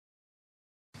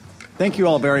Thank you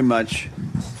all very much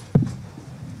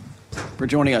for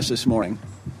joining us this morning.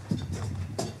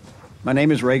 My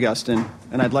name is Ray Gustin,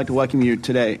 and I'd like to welcome you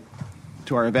today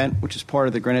to our event, which is part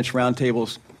of the Greenwich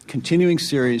Roundtable's continuing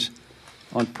series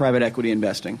on private equity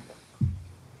investing.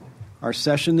 Our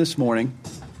session this morning,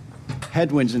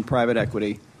 Headwinds in Private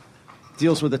Equity,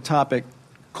 deals with a topic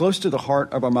close to the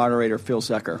heart of our moderator, Phil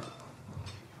Zecker.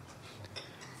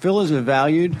 Phil is a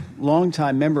valued,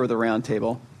 longtime member of the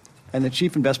Roundtable and the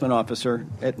Chief Investment Officer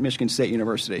at Michigan State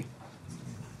University.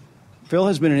 Phil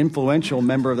has been an influential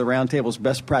member of the Roundtable's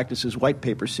Best Practices White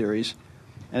Paper series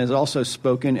and has also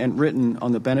spoken and written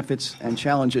on the benefits and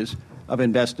challenges of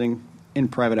investing in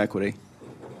private equity.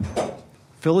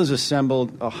 Phil has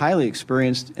assembled a highly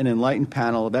experienced and enlightened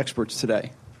panel of experts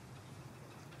today.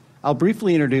 I'll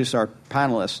briefly introduce our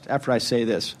panelists after I say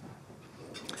this.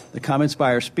 The comments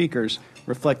by our speakers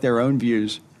reflect their own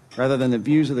views rather than the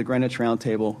views of the Greenwich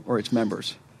Roundtable or its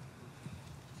members.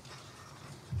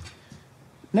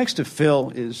 Next to Phil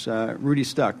is Rudy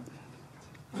Stuck.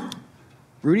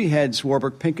 Rudy heads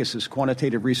Warburg Pincus's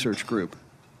quantitative research group.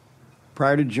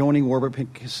 Prior to joining Warburg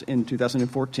Pincus in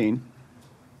 2014,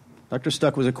 Dr.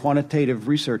 Stuck was a quantitative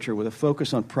researcher with a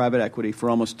focus on private equity for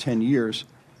almost 10 years,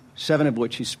 7 of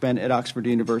which he spent at Oxford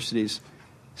University's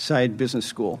Said Business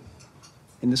School.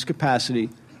 In this capacity,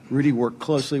 Rudy worked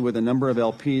closely with a number of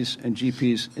LPs and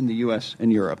GPs in the U.S.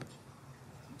 and Europe.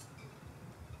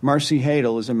 Marcy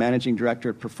Hadel is a managing director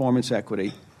at Performance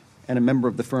Equity and a member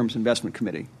of the firm's investment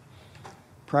committee.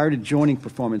 Prior to joining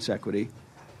Performance Equity,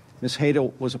 Ms.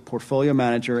 Hadel was a portfolio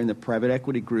manager in the private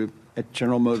equity group at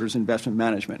General Motors Investment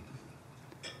Management.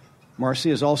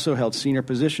 Marcy has also held senior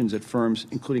positions at firms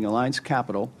including Alliance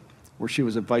Capital, where she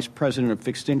was a vice president of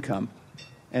fixed income,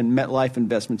 and MetLife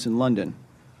Investments in London,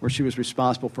 where she was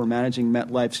responsible for managing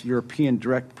MetLife's European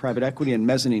direct private equity and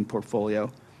mezzanine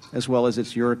portfolio, as well as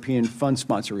its European fund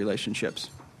sponsor relationships.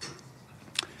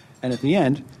 And at the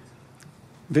end,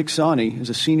 Vic Sawney is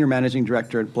a senior managing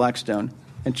director at Blackstone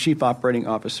and chief operating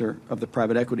officer of the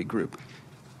private equity group.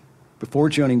 Before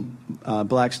joining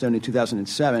Blackstone in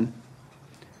 2007,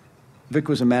 Vic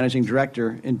was a managing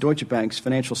director in Deutsche Bank's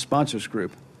financial sponsors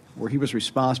group, where he was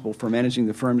responsible for managing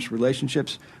the firm's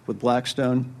relationships with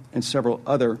Blackstone and several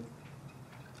other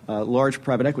large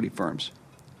private equity firms.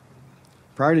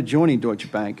 Prior to joining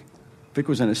Deutsche Bank, Vic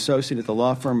was an associate at the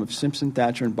law firm of Simpson,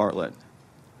 Thacher, and Bartlett.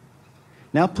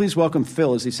 Now please welcome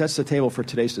Phil as he sets the table for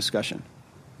today's discussion.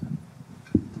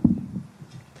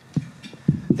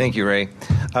 Thank you, Ray.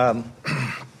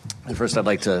 First, I'd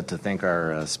like to thank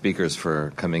our speakers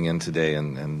for coming in today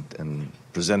and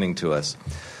presenting to us.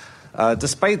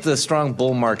 Despite the strong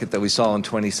bull market that we saw in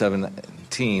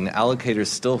 2017, allocators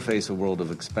still face a world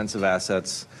of expensive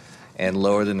assets and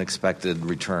lower than expected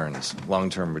returns,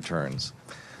 long-term returns.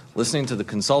 Listening to the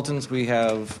consultants we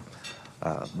have,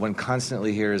 one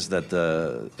constantly hears that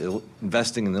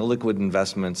investing in illiquid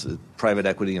investments, private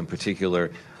equity in particular,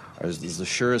 is the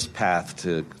surest path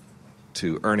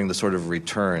to earning the sort of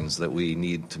returns that we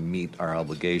need to meet our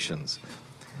obligations.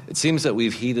 It seems that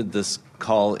we've heeded this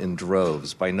call in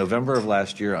droves. By November of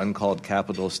last year, uncalled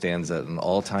capital stands at an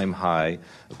all-time high,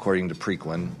 according to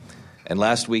Preqin. And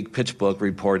last week, PitchBook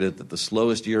reported that the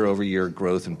slowest year-over-year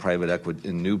growth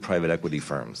in new private equity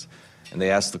firms. And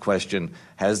they asked the question,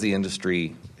 has the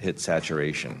industry hit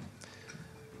saturation?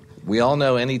 We all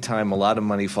know any time a lot of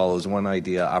money follows one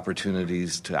idea,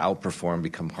 opportunities to outperform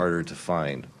become harder to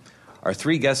find. Our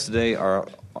 3 guests today are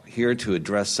here to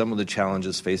address some of the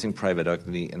challenges facing private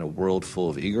equity in a world full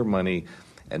of eager money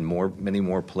and many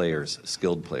more players,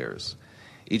 skilled players.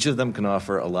 Each of them can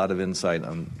offer a lot of insight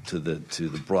to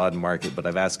the broad market, but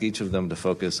I've asked each of them to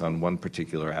focus on one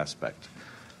particular aspect.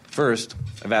 First,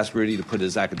 I've asked Rudy to put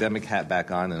his academic hat back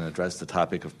on and address the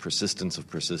topic of persistence of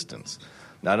persistence.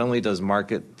 Not only do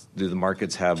the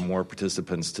markets have more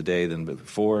participants today than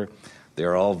before, they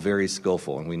are all very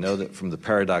skillful, and we know that from the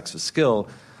paradox of skill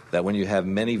that when you have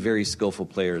many very skillful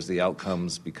players, the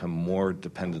outcomes become more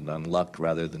dependent on luck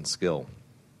rather than skill.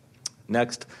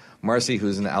 Next, Marcy,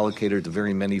 who's an allocator to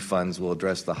very many funds, will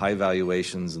address the high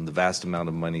valuations and the vast amount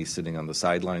of money sitting on the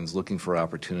sidelines looking for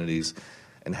opportunities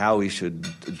and how we should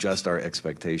adjust our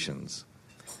expectations.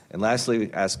 And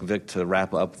lastly, ask Vic to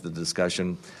wrap up the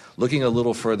discussion, looking a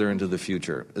little further into the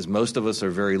future. As most of us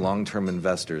are very long-term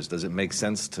investors, does it make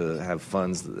sense to have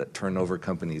funds that turn over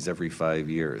companies every 5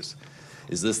 years?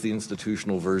 Is this the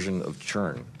institutional version of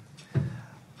churn?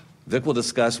 Vic will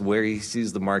discuss where he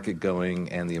sees the market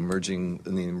going and the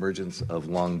emergence of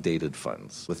long-dated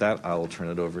funds. With that, I will turn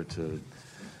it over to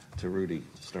Rudy.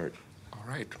 Start. All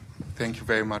right. Thank you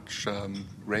very much,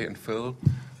 Ray and Phil.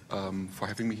 for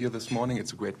having me here this morning.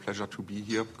 It's a great pleasure to be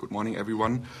here. Good morning,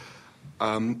 everyone.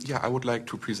 I would like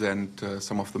to present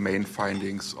some of the main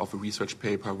findings of a research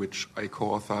paper which I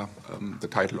co-author. The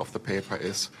title of the paper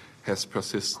is Has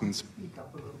Persistence...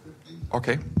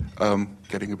 Okay,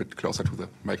 getting a bit closer to the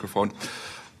microphone.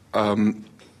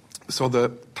 So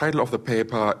the title of the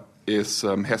paper is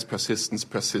Has Persistence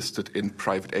Persisted in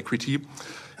Private Equity?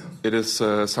 It is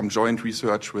some joint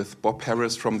research with Bob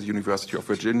Harris from the University of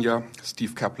Virginia,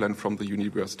 Steve Kaplan from the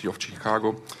University of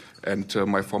Chicago, and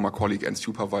my former colleague and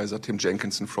supervisor, Tim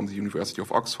Jenkinson from the University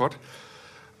of Oxford.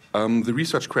 The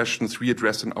research questions we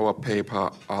address in our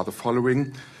paper are the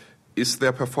following. Is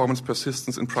there performance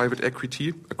persistence in private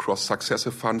equity across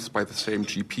successive funds by the same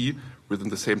GP within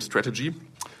the same strategy?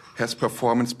 Has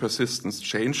performance persistence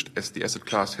changed as the asset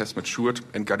class has matured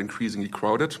and got increasingly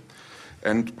crowded?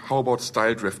 And how about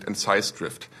style drift and size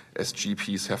drift as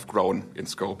GPs have grown in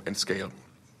scope and scale?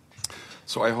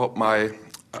 So I hope my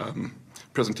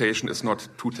presentation is not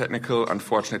too technical.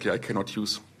 Unfortunately, I cannot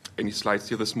use any slides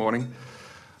here this morning.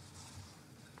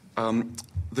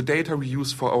 The data we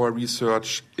use for our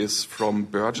research is from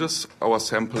Burgess. Our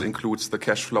sample includes the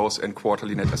cash flows and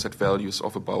quarterly net asset values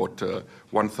of about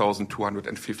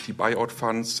 1,250 buyout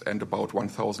funds and about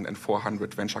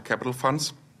 1,400 venture capital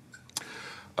funds.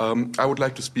 I would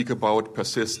like to speak about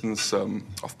persistence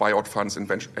of buyout funds and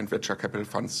venture capital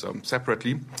funds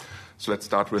separately. So let's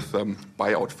start with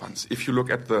buyout funds. If you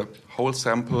look at the whole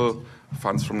sample,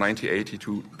 funds from 1980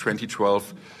 to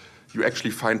 2012, you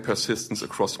actually find persistence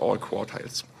across all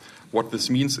quartiles. What this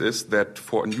means is that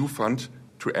for a new fund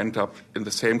to end up in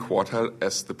the same quartile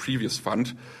as the previous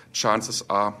fund, chances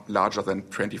are larger than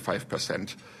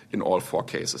 25% in all four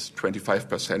cases.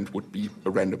 25% would be a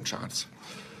random chance.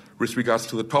 With regards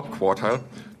to the top quartile,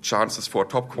 chances for a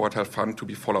top quartile fund to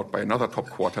be followed by another top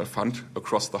quartile fund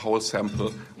across the whole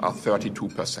sample are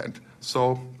 32%.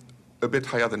 So a bit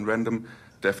higher than random,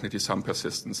 definitely some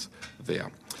persistence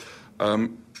there.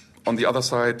 On the other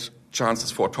side,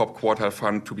 chances for a top quartile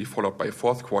fund to be followed by a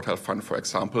fourth quartile fund, for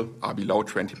example, are below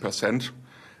 20%,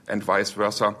 and vice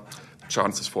versa.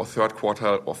 Chances for a third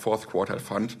quartile or fourth quartile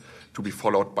fund to be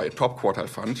followed by a top quartile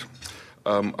fund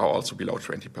are also below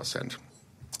 20%.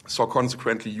 So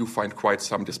consequently, you find quite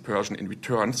some dispersion in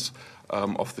returns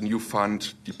of the new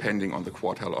fund depending on the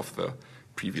quartile of the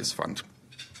previous fund.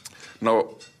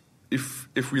 Now,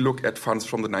 if we look at funds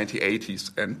from the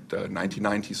 1980s and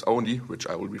 1990s only, which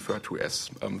I will refer to as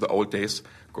the old days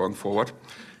going forward,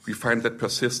 we find that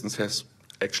persistence has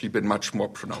actually been much more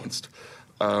pronounced.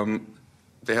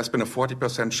 There has been a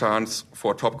 40% chance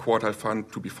for a top quartile fund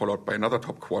to be followed by another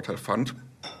top quartile fund.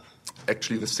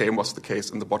 Actually, the same was the case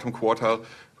in the bottom quartile,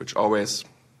 which always,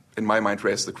 in my mind,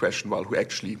 raised the question, well, who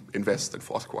actually invests in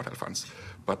fourth quartile funds?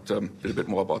 But a little bit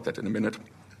more about that in a minute.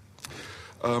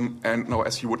 And now,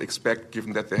 as you would expect,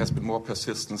 given that there has been more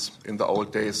persistence in the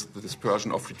old days, the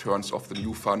dispersion of returns of the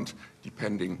new fund,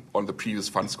 depending on the previous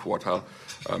fund's quartile,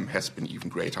 has been even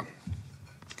greater.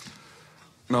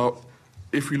 Now,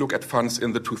 if we look at funds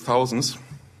in the 2000s,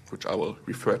 which I will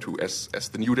refer to as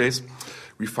the new days,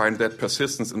 we find that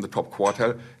persistence in the top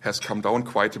quartile has come down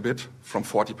quite a bit, from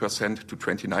 40% to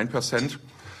 29%.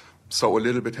 So a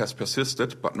little bit has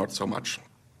persisted, but not so much.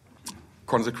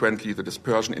 Consequently, the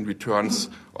dispersion in returns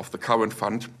of the current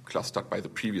fund, clustered by the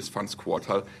previous fund's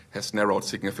quartile, has narrowed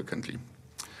significantly.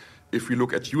 If we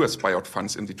look at US buyout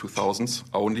funds in the 2000s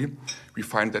only, we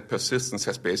find that persistence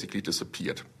has basically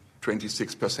disappeared.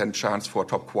 26% chance for a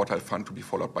top quartile fund to be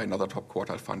followed by another top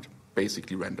quartile fund,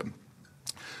 basically random.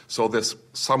 So this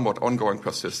somewhat ongoing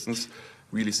persistence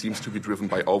really seems to be driven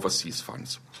by overseas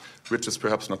funds, which is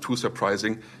perhaps not too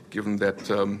surprising given that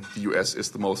the US is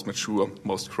the most mature,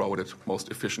 most crowded, most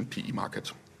efficient PE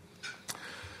market.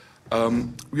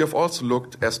 We have also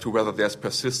looked as to whether there's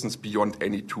persistence beyond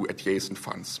any two adjacent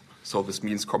funds. So this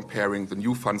means comparing the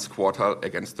new fund's quartile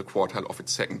against the quartile of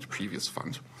its second previous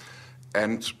fund.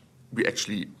 And we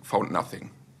actually found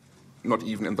nothing, not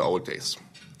even in the old days,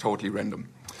 totally random.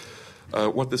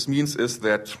 What this means is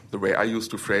that, the way I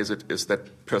used to phrase it, is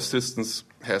that persistence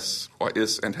has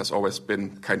always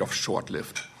been kind of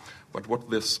short-lived. But what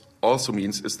this also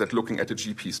means is that looking at a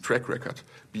GP's track record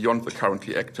beyond the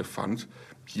currently active fund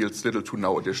yields little to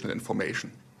no additional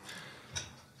information.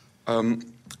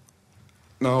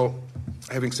 Now,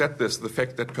 having said this, the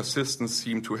fact that persistence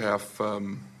seemed to have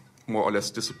more or less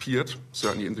disappeared,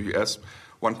 certainly in the US,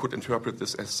 one could interpret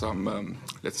this as some,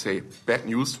 let's say, bad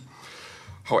news.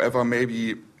 However,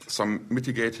 maybe some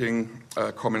mitigating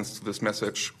comments to this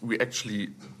message. We actually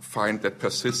find that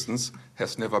persistence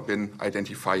has never been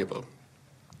identifiable.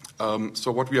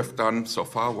 So what we have done so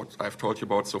far, what I've told you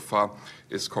about so far,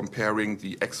 is comparing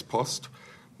the ex post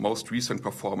most recent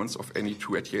performance of any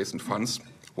two adjacent funds.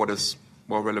 What is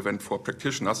more relevant for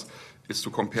practitioners is to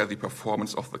compare the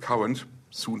performance of the current,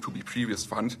 soon-to-be previous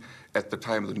fund at the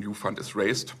time the new fund is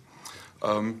raised,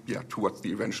 towards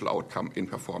the eventual outcome in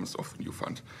performance of the new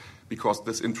fund, because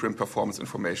this interim performance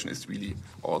information is really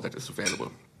all that is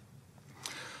available.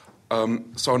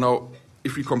 So now,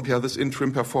 if we compare this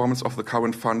interim performance of the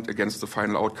current fund against the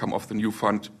final outcome of the new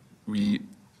fund, we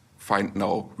find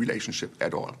no relationship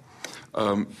at all,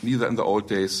 neither in the old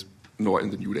days nor in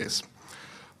the new days.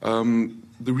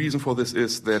 The reason for this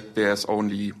is that there's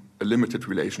only a limited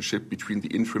relationship between the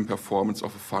interim performance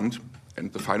of a fund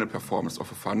and the final performance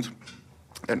of a fund.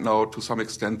 And now, to some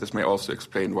extent, this may also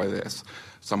explain why there's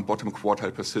some bottom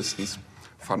quartile persistence.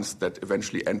 Funds that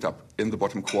eventually end up in the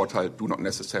bottom quartile do not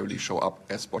necessarily show up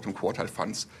as bottom quartile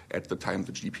funds at the time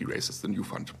the GP raises the new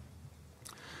fund.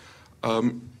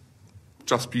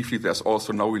 Just briefly, there's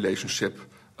also no relationship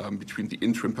between the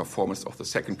interim performance of the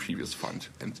second previous fund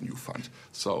and the new fund.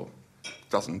 So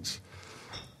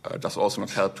does also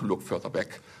not help to look further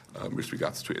back with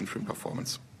regards to interim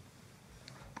performance.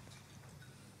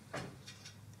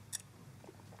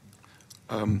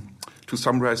 To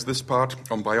summarize this part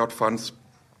on buyout funds,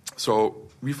 so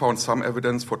we found some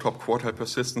evidence for top quartile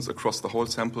persistence across the whole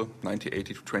sample,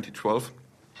 1980 to 2012.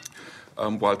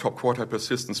 While top quartile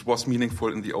persistence was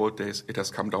meaningful in the old days, it has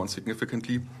come down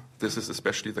significantly. This is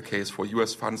especially the case for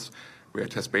US funds, where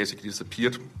it has basically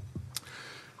disappeared.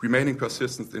 Remaining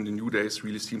persistence in the new days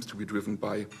really seems to be driven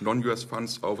by non-US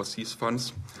funds, overseas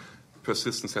funds.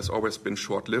 Persistence has always been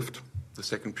short-lived. The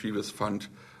second previous fund's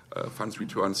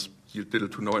returns yield little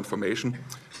to no information,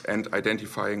 and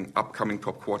identifying upcoming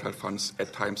top quartile funds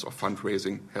at times of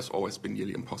fundraising has always been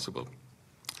nearly impossible.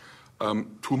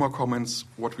 Two more comments.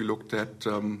 What we looked at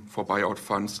for buyout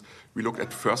funds, we looked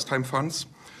at first-time funds,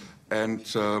 and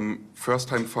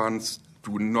first-time funds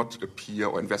do not appear,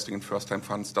 or investing in first-time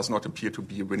funds does not appear to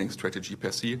be a winning strategy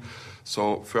per se.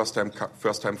 So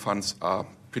first-time funds are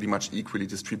pretty much equally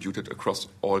distributed across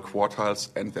all quartiles,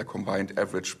 and their combined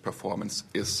average performance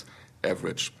is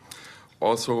average.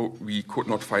 Also, we could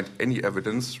not find any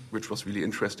evidence, which was really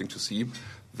interesting to see,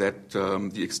 that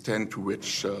the extent to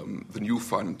which the new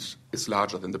fund is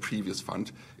larger than the previous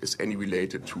fund is any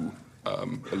related to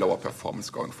a lower performance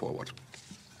going forward.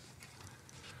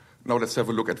 Now let's have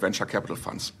a look at venture capital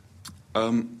funds.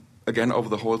 Again, over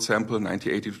the whole sample,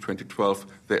 1980 to 2012,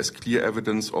 there is clear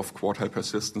evidence of quartile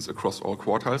persistence across all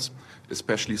quartiles,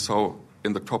 especially so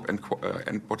in the top and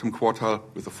bottom quartile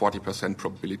with a 40%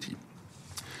 probability.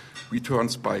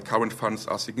 Returns by current funds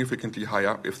are significantly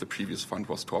higher if the previous fund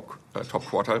was top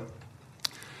quartile.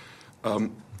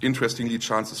 Interestingly,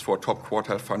 chances for a top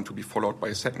quartile fund to be followed by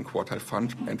a second quartile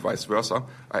fund and vice versa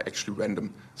are actually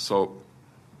random. So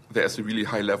there is a really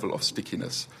high level of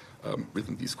stickiness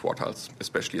within these quartiles,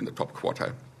 especially in the top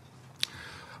quartile.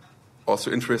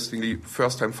 Also interestingly,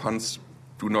 first-time funds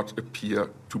do not appear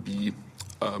to be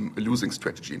a losing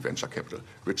strategy in venture capital,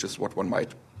 which is what one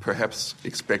might perhaps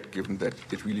expect given that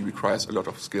it really requires a lot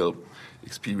of skill,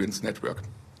 experience, network.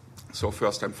 So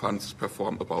first-time funds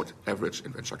perform about average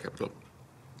in venture capital.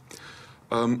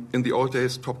 In the old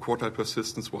days, top quartile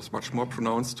persistence was much more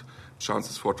pronounced.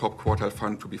 Chances for a top quartile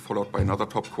fund to be followed by another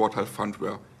top quartile fund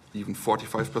were even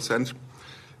 45%.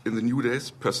 In the new days,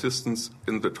 persistence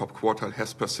in the top quartile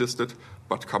has persisted,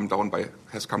 but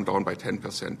has come down by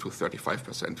 10% to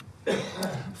 35%.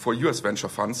 For US venture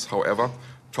funds, however,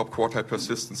 top quartile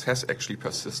persistence has actually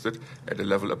persisted at a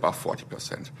level above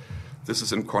 40%. This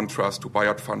is in contrast to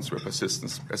buyout funds where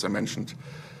persistence, as I mentioned,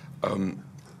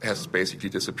 has basically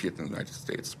disappeared in the United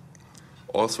States.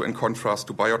 Also in contrast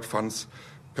to buyout funds,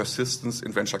 persistence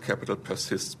in venture capital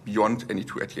persists beyond any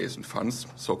two adjacent funds,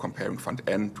 so comparing Fund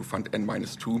N to Fund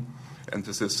N-2, and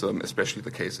this is especially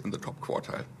the case in the top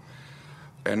quartile.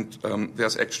 And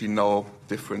there's actually no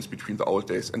difference between the old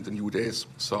days and the new days,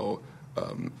 so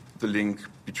the link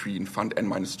between Fund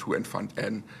N-2 and Fund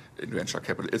N in venture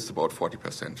capital is about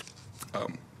 40%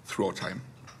 throughout time.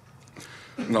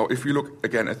 Now, if we look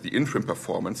again at the interim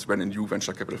performance when a new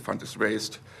venture capital fund is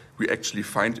raised, we actually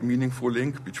find a meaningful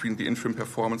link between the interim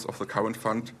performance of the current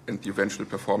fund and the eventual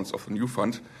performance of the new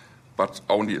fund, but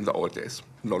only in the old days,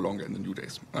 no longer in the new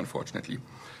days, unfortunately.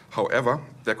 However,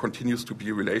 there continues to be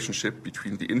a relationship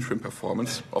between the interim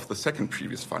performance of the second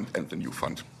previous fund and the new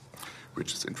fund,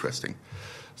 which is interesting.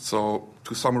 So,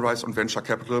 to summarize on venture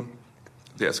capital,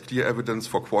 there is clear evidence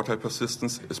for quartile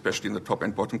persistence, especially in the top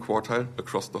and bottom quartile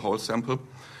across the whole sample.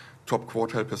 Top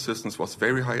quartile persistence was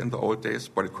very high in the old days,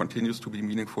 but it continues to be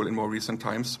meaningful in more recent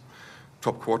times.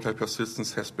 Top quartile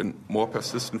persistence has been more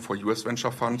persistent for US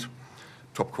venture fund.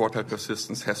 Top quartile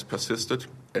persistence has persisted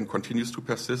and continues to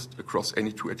persist across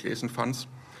any two adjacent funds.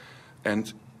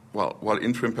 And while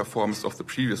interim performance of the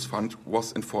previous fund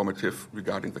was informative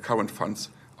regarding the current fund's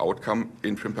outcome,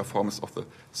 interim performance of the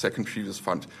second previous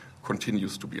fund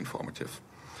continues to be informative.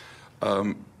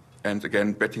 And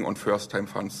again, betting on first-time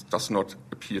funds does not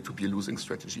appear to be a losing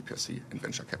strategy per se in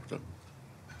venture capital.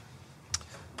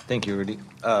 Thank you, Rudy.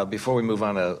 Before we move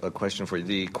on, a question for you.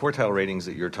 The quartile ratings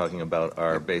that you're talking about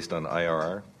are based on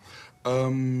IRR?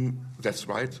 That's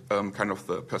right. Kind of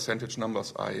the percentage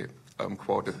numbers I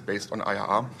quoted based on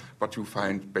IRR, but you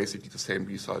find basically the same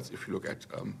results if you look at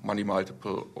money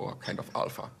multiple or kind of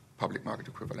alpha, public market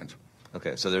equivalent.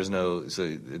 Okay, so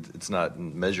it's not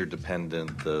measure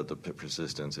dependent, the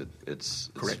persistence, it's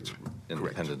Correct.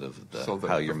 Independent Correct. of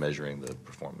how you're measuring the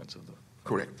performance of the...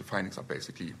 Correct, the findings are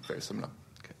basically very similar.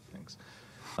 Okay, thanks.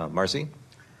 Marcy?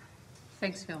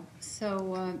 Thanks, Phil.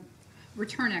 So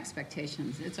return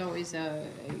expectations, it's always a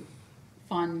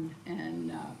fun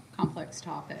and complex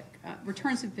topic.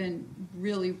 Returns have been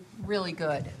really, really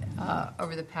good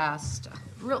over the past,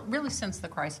 really since the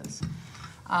crisis.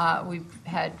 We've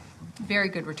had very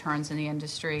good returns in the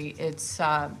industry. It's,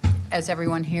 as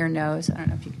everyone here knows, I don't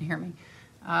know if you can hear me,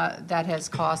 that has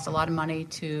cost a lot of money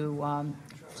to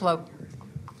flow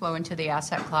into the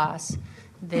asset class.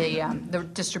 The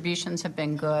distributions have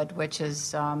been good, which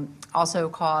has also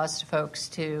caused folks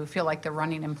to feel like they're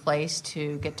running in place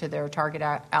to get to their target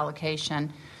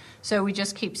allocation. So we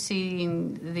just keep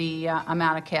seeing the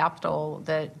amount of capital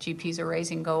that GPs are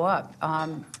raising go up.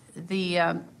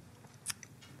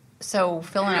 So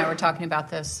Phil and I were talking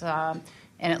about this, and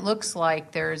it looks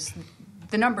like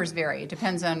the numbers vary. It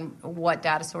depends on what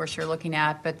data source you're looking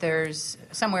at, but there's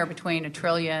somewhere between $1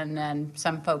 trillion and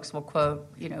some folks will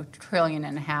quote, $1.5 trillion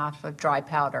of dry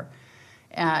powder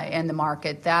in the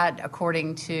market. That,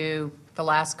 according to the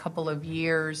last couple of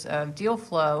years of deal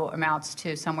flow, amounts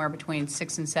to somewhere between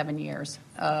 6 and 7 years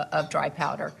of dry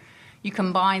powder. You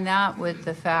combine that with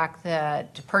the fact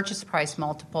that purchase price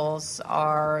multiples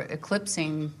are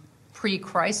eclipsing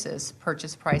pre-crisis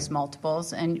purchase price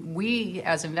multiples, and we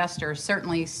as investors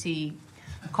certainly see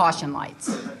caution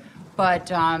lights. But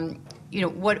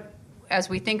as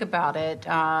we think about it,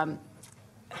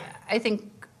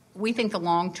 we think the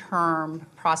long-term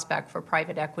prospect for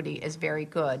private equity is very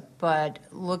good. But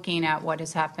looking at what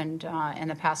has happened in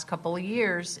the past couple of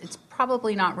years, it's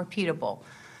probably not repeatable.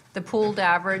 The pooled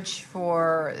average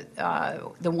for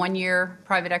the one-year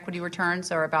private equity returns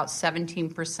are about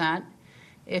 17%.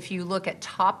 If you look at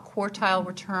top quartile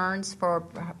returns for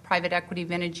private equity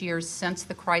vintage years since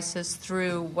the crisis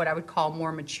through what I would call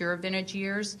more mature vintage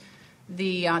years,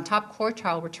 the top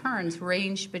quartile returns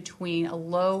range between a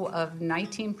low of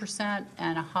 19%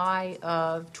 and a high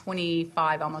of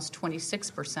 25, almost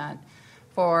 26%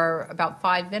 for about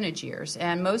 5 vintage years.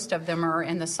 And most of them are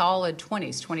in the solid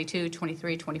 20s, 22,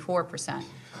 23, 24%.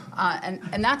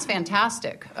 And that's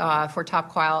fantastic for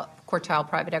top quartile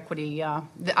private equity.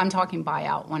 I'm talking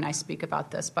buyout when I speak about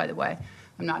this, by the way.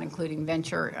 I'm not including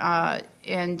venture.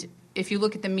 And if you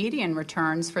look at the median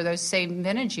returns for those same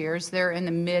vintage years, they're in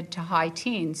the mid to high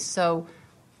teens. So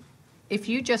if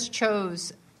you just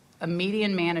chose a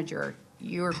median manager,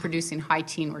 you are producing high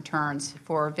teen returns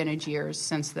for vintage years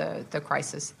since the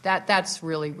crisis. That's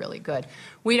really, really good.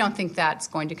 We don't think that's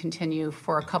going to continue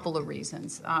for a couple of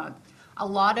reasons. A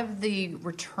lot of the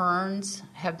returns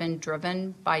have been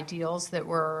driven by deals that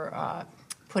were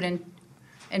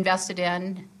invested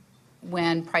in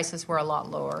when prices were a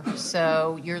lot lower.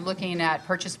 So you're looking at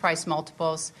purchase price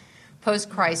multiples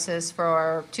post-crisis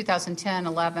for 2010,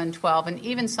 11, 12, and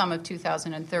even some of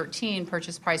 2013,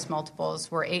 purchase price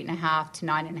multiples were 8.5 to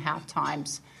 9.5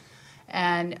 times.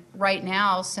 And right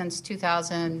now, since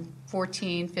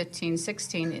 2014, 15,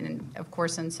 16, and of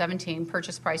course in 17,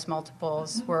 purchase price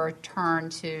multiples were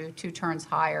turned to 2 turns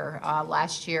higher.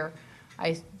 Last year,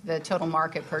 the total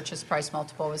market purchase price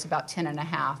multiple was about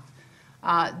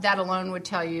 10.5. That alone would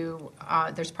tell you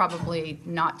there's probably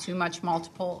not too much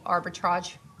multiple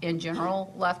arbitrage in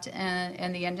general left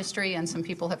in the industry, and some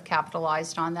people have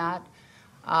capitalized on that.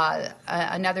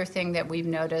 Another thing that we've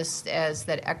noticed is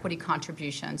that equity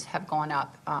contributions have gone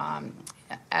up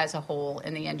as a whole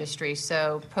in the industry.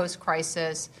 So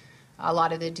post-crisis, a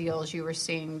lot of the deals you were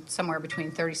seeing somewhere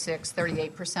between 36,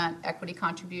 38% equity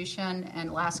contribution, and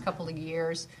the last couple of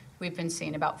years we've been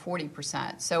seeing about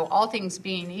 40%. So all things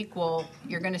being equal,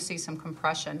 you're going to see some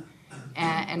compression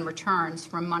and returns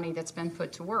from money that's been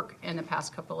put to work in the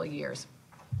past couple of years.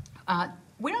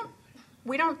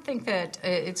 We don't think that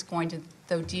it's going to,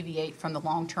 though, deviate from the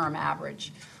long-term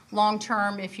average. Long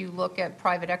term, if you look at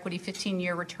private equity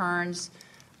 15-year returns,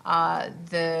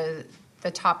 the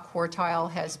top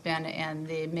quartile has been in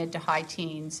the mid to high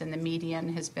teens, and the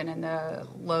median has been in the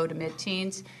low to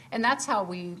mid-teens. And that's how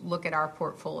we look at our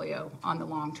portfolio on the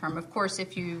long term. Of course,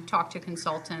 if you talk to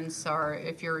consultants or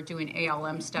if you're doing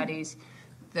ALM studies,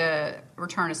 the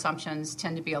return assumptions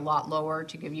tend to be a lot lower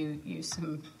to give you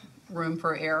some room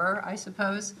for error, I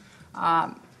suppose.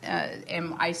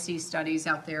 And I see studies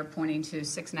out there pointing to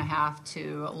 6.5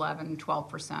 to 11,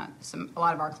 12%. A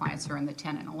lot of our clients are in the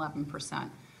 10 and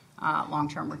 11%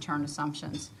 long-term return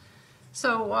assumptions.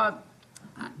 So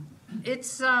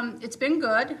it's been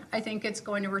good. I think it's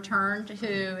going to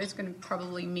it's going to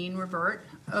probably mean revert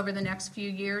over the next few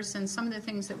years. And some of the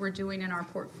things that we're doing in our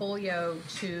portfolio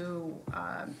to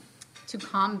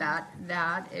combat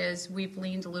that is we've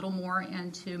leaned a little more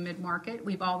into mid-market.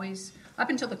 We've always, up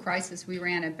until the crisis, we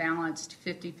ran a balanced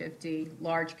 50-50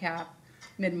 large cap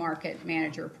mid-market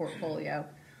manager portfolio.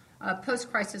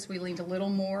 Post-crisis, we leaned a little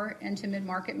more into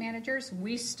mid-market managers.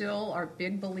 We still are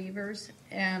big believers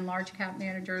in large cap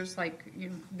managers like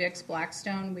VIX,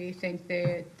 Blackstone. We think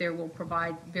they will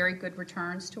provide very good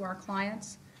returns to our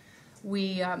clients.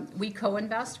 We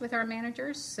co-invest with our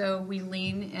managers, so we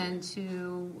lean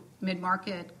into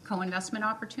mid-market co-investment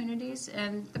opportunities.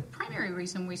 And the primary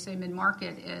reason we say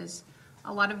mid-market is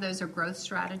a lot of those are growth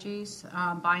strategies,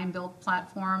 buy and build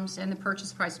platforms, and the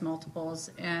purchase price multiples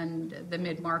and the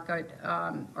mid-market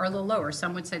are a little lower.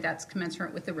 Some would say that's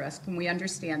commensurate with the risk, and we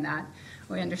understand that.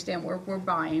 We understand where we're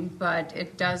buying, but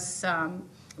it does,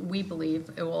 we believe,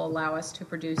 it will allow us to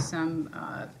produce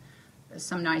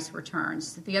some nice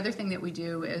returns. The other thing that we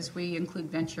do is we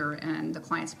include venture in the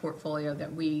client's portfolio,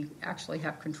 that we actually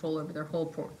have control over their whole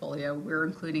portfolio. We're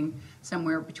including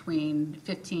somewhere between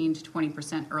 15 to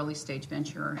 20% early stage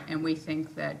venture, and we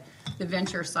think that the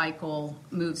venture cycle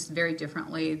moves very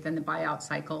differently than the buyout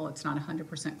cycle. It's not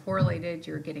 100% correlated.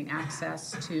 You're getting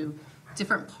access to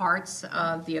different parts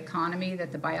of the economy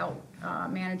that the buyout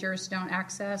managers don't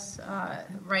access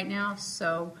right now.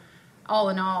 So all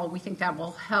in all, we think that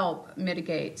will help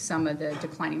mitigate some of the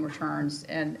declining returns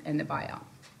and the buyout.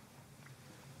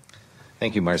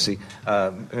 Thank you, Marcy.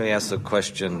 Let me ask the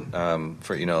question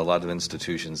for a lot of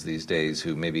institutions these days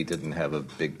who maybe didn't have a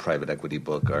big private equity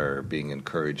book are being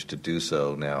encouraged to do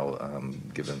so now,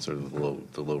 given sort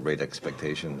of the low rate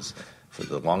expectations for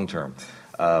the long term.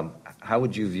 How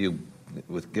would you view,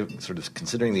 sort of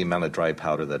considering the amount of dry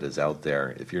powder that is out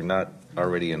there, if you're not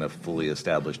already in a fully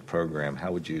established program,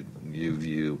 how would you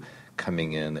view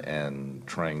coming in and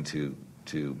trying to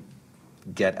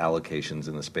get allocations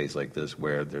in a space like this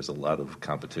where there's a lot of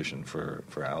competition for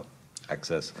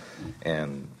access?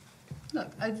 And look,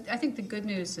 I think the good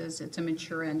news is it's a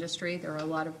mature industry. There are a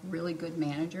lot of really good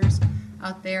managers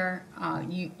out there.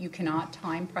 You cannot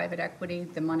time private equity.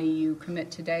 The money you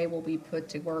commit today will be put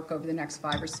to work over the next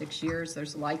 5 or 6 years.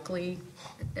 There's likely,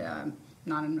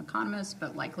 not an economist,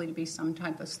 but likely to be some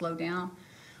type of slowdown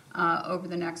over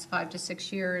the next 5 to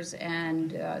 6 years.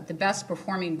 And the best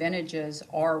performing vintages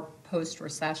are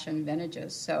post-recession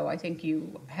vintages. So I think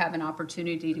you have an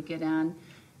opportunity to get in,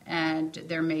 and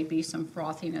there may be some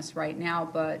frothiness right now,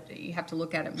 but you have to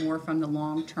look at it more from the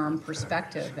long-term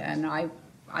perspective. And I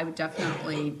would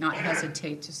definitely not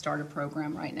hesitate to start a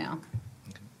program right now.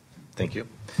 Thank you.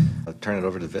 I'll turn it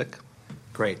over to Vic.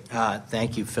 Great.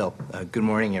 Thank you, Phil. Good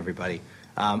morning, everybody.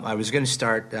 I was going to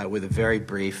start with a very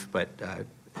brief but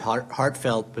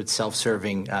heartfelt but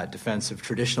self-serving defense of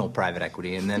traditional private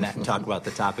equity, and then talk about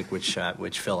the topic which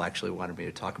Phil actually wanted me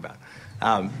to talk about.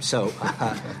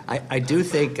 I do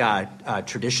think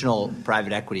traditional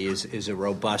private equity is a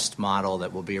robust model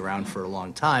that will be around for a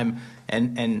long time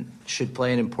and should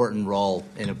play an important role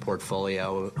in a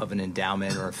portfolio of an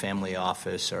endowment or a family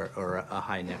office or a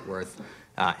high net worth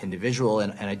individual.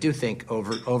 And I do think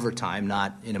over time,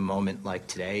 not in a moment like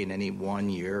today, in any 1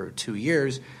 year or 2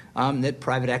 years, that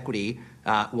private equity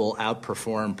will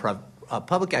outperform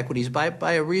public equities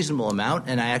by a reasonable amount,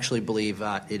 and I actually believe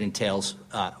it entails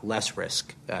less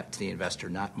risk to the investor,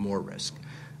 not more risk.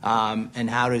 And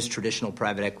how does traditional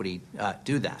private equity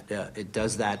do that? It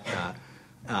does that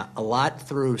a lot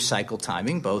through cycle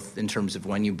timing, both in terms of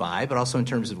when you buy, but also in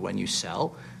terms of when you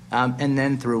sell, and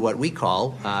then through what we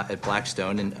call at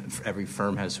Blackstone, and every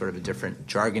firm has sort of a different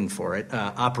jargon for it,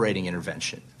 operating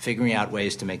intervention, figuring out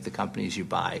ways to make the companies you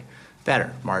buy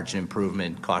better, margin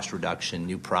improvement, cost reduction,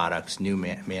 new products, new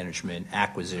management,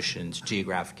 acquisitions,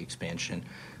 geographic expansion,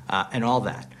 and all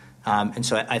that. And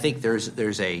so I think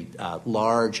there's a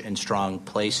large and strong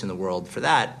place in the world for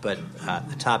that, but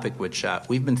the topic which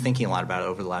we've been thinking a lot about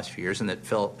over the last few years and that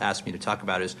Phil asked me to talk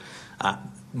about is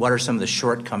what are some of the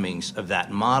shortcomings of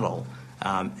that model,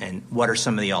 and what are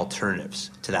some of the alternatives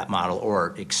to that model,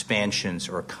 or expansions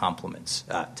or complements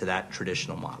to that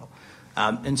traditional model.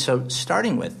 And so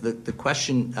starting with, the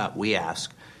question we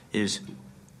ask is,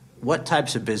 what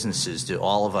types of businesses do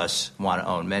all of us want to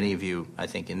own? Many of you, I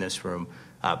think, in this room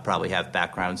probably have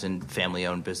backgrounds in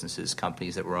family-owned businesses,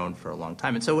 companies that were owned for a long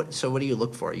time. And so what do you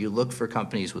look for? You look for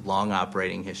companies with long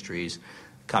operating histories,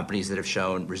 companies that have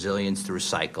shown resilience through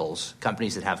cycles,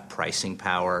 companies that have pricing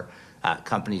power,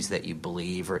 companies that you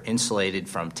believe are insulated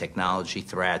from technology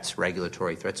threats,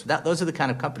 regulatory threats. Those are the kind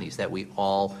of companies that we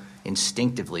all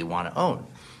instinctively want to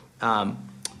own.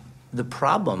 The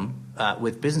problem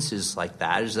with businesses like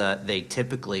that is they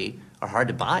typically are hard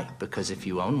to buy, because if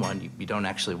you own one, you don't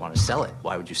actually want to sell it.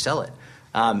 Why would you sell it?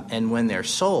 And when they're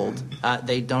sold,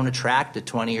 they don't attract a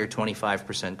 20 or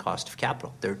 25% cost of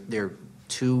capital. They're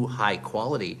too high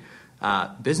quality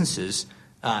businesses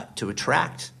to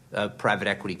attract a private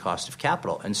equity cost of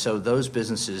capital. And so those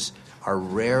businesses are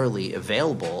rarely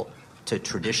available to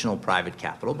traditional private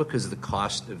capital, because the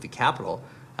cost of the capital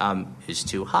is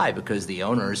too high, because the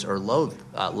owners are loath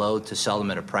to sell them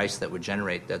at a price that would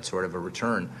generate that sort of a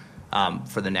return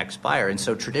for the next buyer. And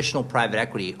so traditional private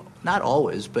equity, not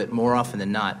always, but more often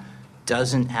than not,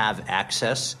 doesn't have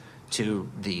access to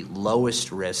the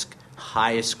lowest risk,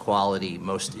 highest quality,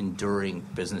 most enduring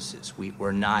businesses.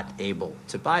 We're not able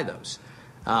to buy those.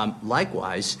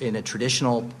 Likewise, in a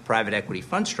traditional private equity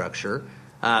fund structure,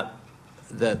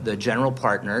 the general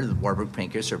partner, the Warburg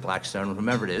Pincus or Blackstone or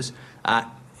whomever it is,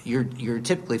 you're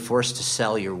typically forced to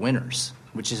sell your winners,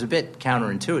 which is a bit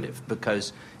counterintuitive,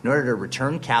 because in order to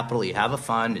return capital, you have a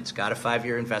fund, it's got a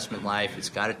 5-year investment life, it's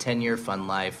got a 10-year fund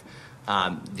life.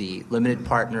 The limited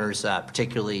partners,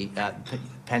 particularly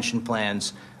pension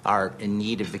plans, are in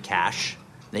need of the cash.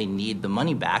 They need the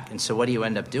money back. And so what do you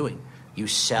end up doing? You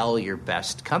sell your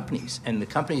best companies. And the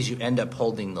companies you end up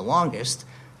holding the longest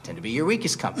tend to be your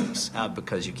weakest companies,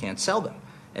 because you can't sell them.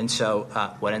 And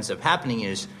so what ends up happening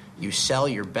is you sell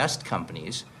your best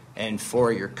companies, and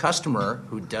for your customer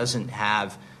who doesn't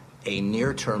have a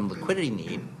near-term liquidity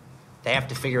need, they have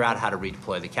to figure out how to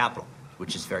redeploy the capital,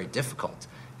 which is very difficult.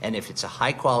 And if it's a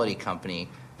high-quality company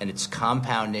and it's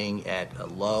compounding at a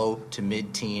low to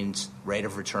mid-teens rate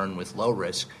of return with low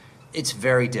risk, it's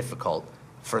very difficult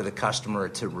for the customer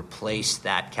to replace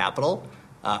that capital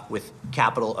with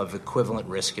capital of equivalent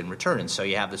risk and return. And so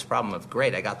you have this problem of,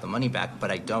 great, I got the money back, but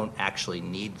I don't actually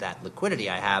need that liquidity.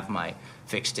 I have my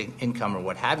fixed income or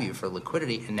what have you for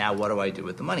liquidity, and now what do I do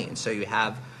with the money? And so you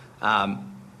have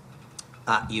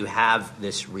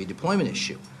this redeployment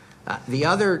issue. The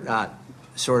other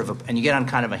and you get on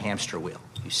kind of a hamster wheel.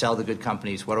 You sell the good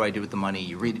companies, what do I do with the money?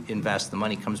 You reinvest, the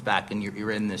money comes back, and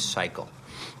you're in this cycle.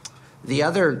 The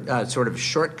other sort of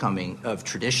shortcoming of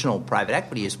traditional private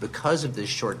equity is because of this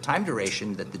short time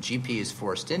duration that the GP is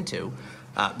forced into,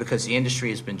 because the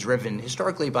industry has been driven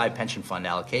historically by pension fund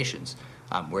allocations,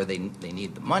 where they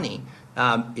need the money,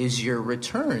 is your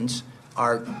returns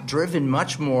are driven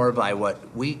much more by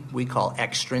what we call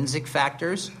extrinsic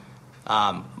factors,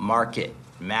 market,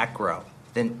 macro,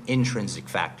 than intrinsic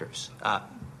factors,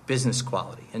 business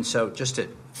quality. And so just to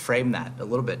frame that a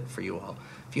little bit for you all,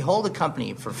 if you hold a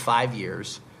company for 5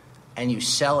 years and you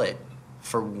sell it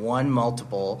for 1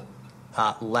 multiple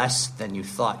less than you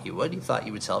thought you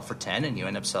would sell it for 10, and you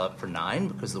end up selling it for 9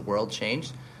 because the world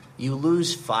changed, you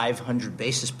lose 500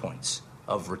 basis points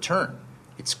of return.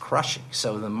 It's crushing.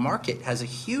 So the market has a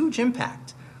huge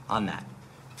impact on that.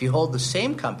 If you hold the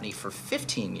same company for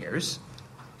 15 years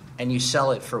and you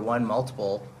sell it for 1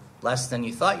 multiple less than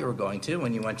you thought you were going to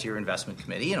when you went to your investment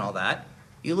committee and all that,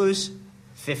 you lose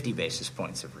 50 basis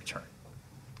points of return.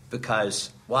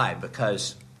 Because, why?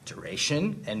 Because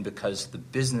duration, and because the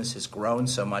business has grown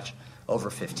so much over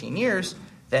 15 years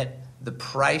that the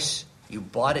price you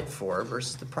bought it for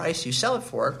versus the price you sell it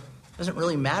for doesn't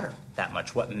really matter that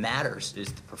much. What matters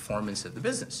is the performance of the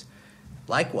business.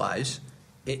 Likewise,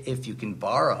 if you can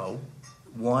borrow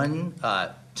 1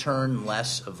 turn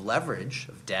less of leverage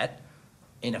of debt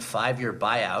in a 5-year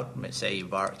buyout, say you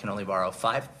can only borrow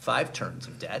 5 turns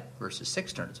of debt versus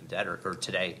 6 turns of debt, or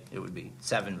today it would be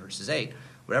 7 versus 8,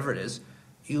 whatever it is,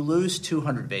 you lose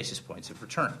 200 basis points of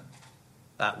return,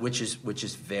 which is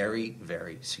very,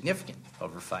 very significant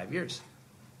over 5 years.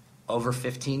 Over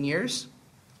 15 years,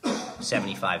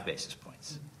 75 basis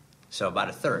points. So about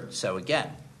a third. So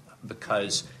again,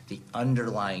 because the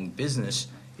underlying business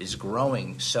is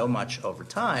growing so much over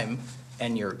time,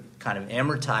 and you're kind of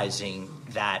amortizing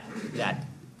that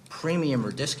premium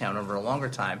or discount over a longer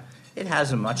time, it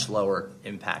has a much lower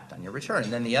impact on your return.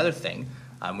 And then the other thing,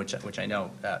 which I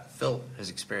know Phil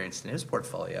has experienced in his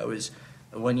portfolio, is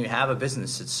when you have a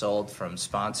business that's sold from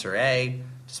sponsor A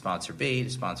to sponsor B to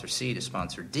sponsor C to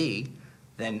sponsor D,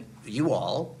 then you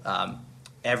all,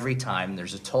 every time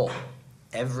there's a toll,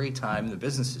 every time the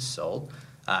business is sold,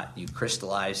 you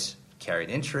crystallize carried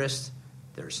interest,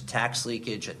 there's tax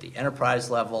leakage at the enterprise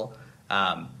level,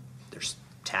 there's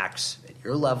tax at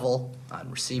your level on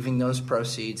receiving those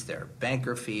proceeds, there are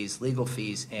banker fees, legal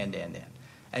fees, and.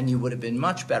 And you would have been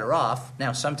much better off.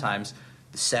 Now, sometimes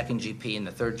the second GP and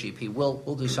the third GP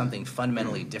will do something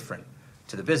fundamentally different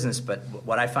to the business, but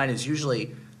what I find is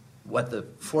usually what the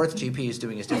fourth GP is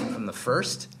doing is different from the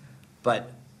first,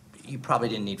 but you probably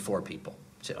didn't need 4 people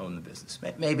to own the business.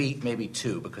 Maybe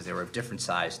 2, because they were of different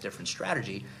size, different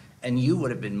strategy, and you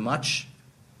would have been much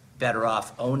better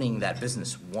off owning that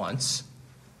business once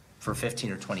for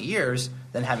 15 or 20 years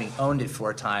than having owned it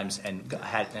 4 times and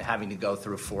having to go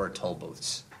through 4 toll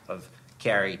booths of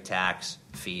carry, tax,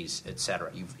 fees, et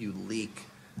cetera. You leak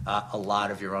a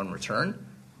lot of your own return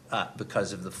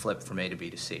because of the flip from A to B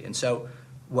to C. And so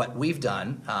what we've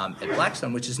done at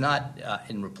Blackstone, which is not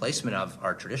in replacement of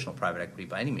our traditional private equity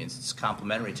by any means, it's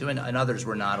complementary to, and others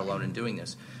were not alone in doing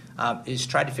this, is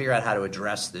try to figure out how to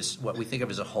address this, what we think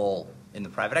of as a hole in the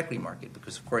private equity market,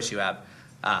 because of course you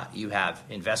have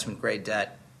investment-grade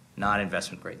debt,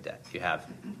 non-investment-grade debt. You have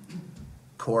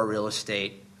core real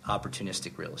estate,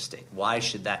 opportunistic real estate. Why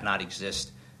should that not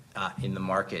exist in the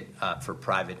market for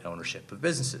private ownership of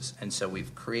businesses? And so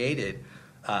we've created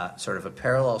sort of a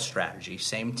parallel strategy,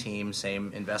 same team,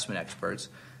 same investment experts,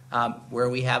 where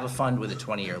we have a fund with a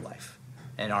 20-year life.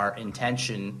 And our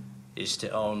intention is to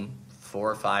own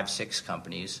 4, 5, 6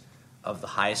 companies of the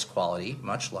highest quality,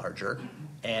 much larger,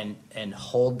 and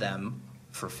hold them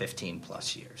for 15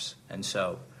 plus years. And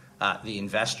so the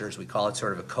investors, we call it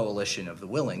sort of a coalition of the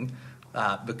willing,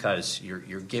 because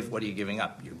what are you giving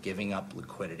up? You're giving up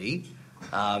liquidity,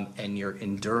 and you're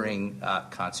enduring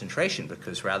concentration,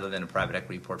 because rather than a private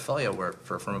equity portfolio where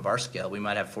for a firm of our scale we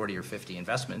might have 40 or 50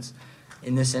 investments,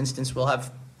 in this instance we'll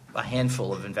have a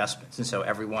handful of investments. And so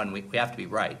everyone, we have to be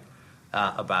right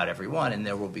about everyone, and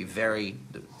there will be very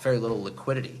little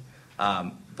liquidity,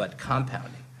 but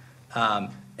compounding.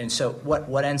 And so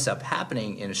what ends up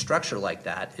happening in a structure like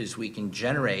that is we can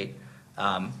generate,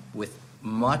 with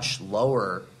much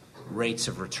lower rates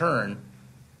of return,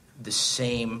 the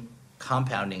same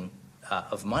compounding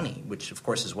of money, which of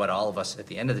course is what all of us at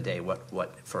the end of the day,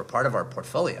 what for a part of our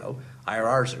portfolio,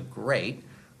 IRRs are great,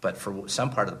 but for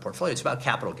some part of the portfolio, it's about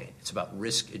capital gain. It's about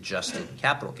risk-adjusted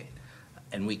capital gain.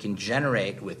 And we can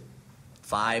generate with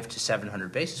 500 to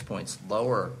 700 basis points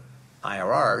lower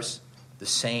IRRs the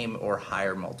same or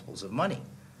higher multiples of money.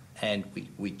 And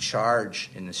we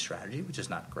charge in this strategy, which is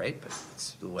not great, but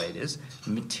it's the way it is,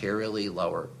 materially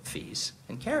lower fees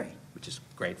and carry, which is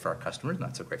great for our customers,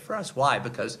 not so great for us. Why?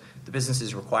 Because the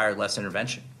businesses require less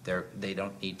intervention. They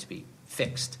don't need to be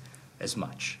fixed as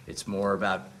much. It's more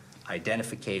about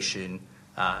identification,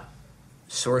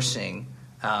 sourcing,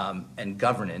 and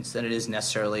governance than it is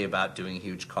necessarily about doing a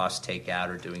huge cost takeout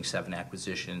or doing 7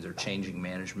 acquisitions or changing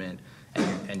management,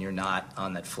 and you're not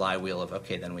on that flywheel of,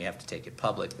 okay, then we have to take it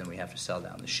public, then we have to sell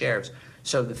down the shares.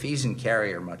 So the fees and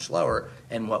carry are much lower,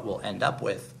 and what we'll end up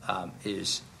with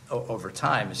is, over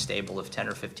time, a stable of 10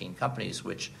 or 15 companies,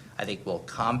 which I think will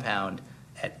compound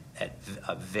at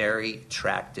a very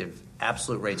attractive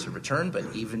absolute rates of return, but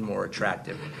even more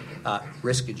attractive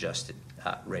risk-adjusted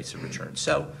rates of return.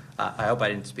 So I hope I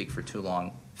didn't speak for too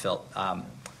long, Phil.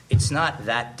 It's not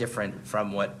that different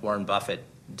from what Warren Buffett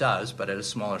does, but at a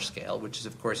smaller scale, which is,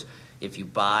 of course, if you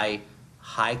buy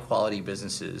high-quality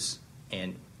businesses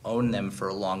and own them for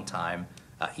a long time,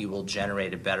 you will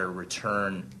generate a better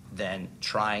return than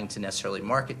trying to necessarily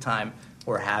market time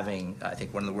or having, I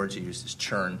think one of the words you used is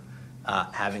churn,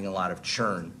 having a lot of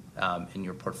churn in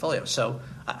your portfolio. So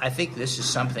I think this is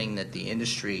something that the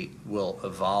industry will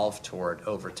evolve toward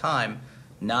over time,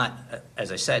 not,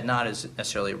 as I said, not as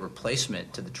necessarily a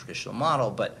replacement to the traditional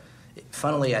model, but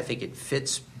funnily, I think it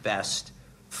fits best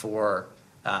for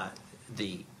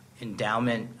the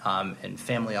endowment and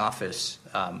family office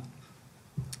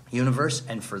universe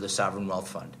and for the sovereign wealth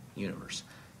fund universe.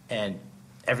 And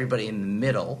everybody in the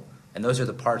middle, and those are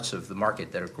the parts of the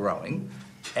market that are growing,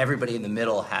 everybody in the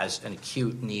middle has an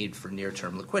acute need for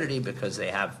near-term liquidity because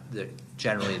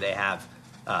generally they have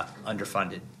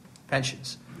underfunded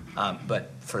pensions.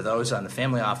 But for those on the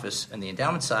family office and the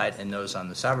endowment side and those on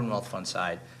the sovereign wealth fund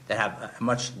side that have a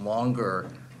much longer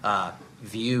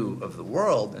view of the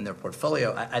world in their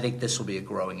portfolio, I think this will be a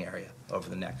growing area over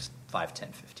the next 5,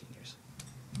 10, 15 years.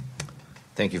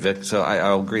 Thank you, Vic. So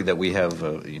I'll agree that we have,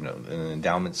 in an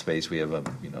endowment space, we have a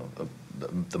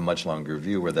the much longer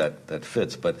view where that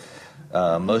fits. But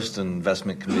most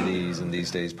investment committees in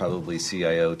these days, probably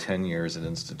CIO 10 years at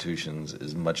institutions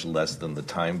is much less than the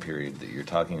time period that you're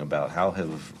talking about. How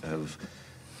have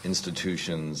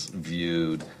institutions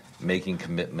viewed making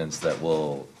commitments that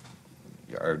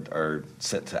are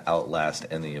set to outlast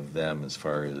any of them, as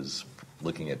far as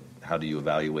looking at how do you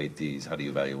evaluate these, how do you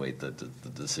evaluate the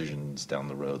decisions down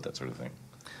the road, that sort of thing?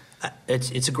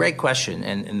 It's a great question,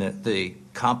 and the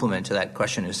complement to that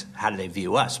question is how do they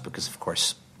view us? Because of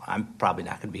course I'm probably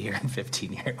not going to be here in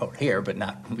 15 years or here, but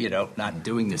not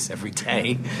doing this every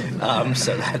day.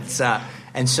 So that's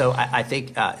and so I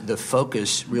think the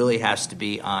focus really has to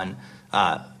be on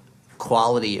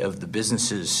quality of the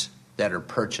businesses that are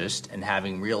purchased and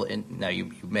having real. Now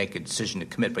you make a decision to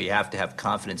commit, but you have to have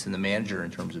confidence in the manager in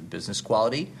terms of business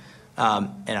quality.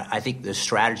 And I think the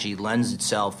strategy lends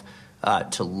itself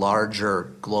to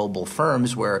larger global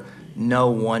firms where no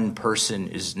one person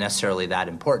is necessarily that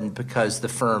important because the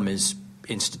firm is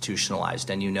institutionalized,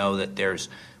 and you know that there's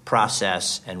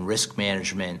process and risk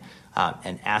management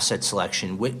and asset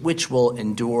selection, which will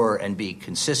endure and be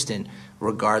consistent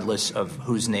regardless of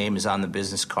whose name is on the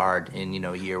business card in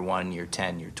year 1, year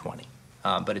 10, year 20.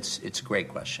 But it's a great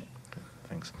question.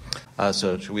 Thanks.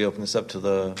 So should we open this up to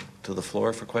the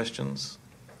floor for questions?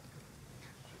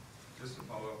 Just to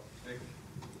follow up, Nick,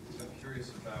 I'm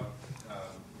curious about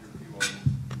your view on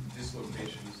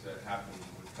dislocations that happen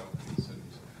with companies and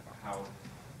how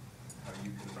you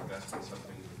can invest in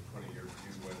something with a 20-year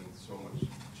view when so much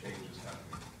change is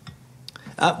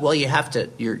happening. Well, you have to.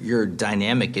 You're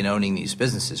dynamic in owning these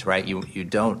businesses, right? You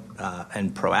don't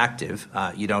and proactive.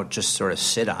 You don't just sort of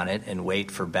sit on it and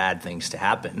wait for bad things to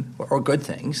happen or good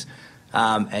things,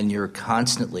 and you're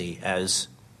constantly, as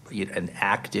an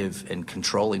active and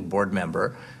controlling board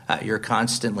member, you're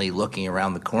constantly looking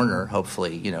around the corner,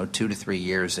 hopefully 2 to 3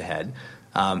 years ahead,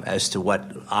 as to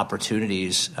what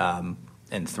opportunities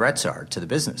and threats are to the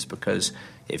business. Because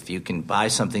if you can buy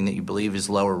something that you believe is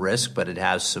lower risk, but it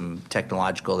has some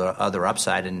technological or other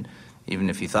upside, and even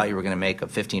if you thought you were going to make a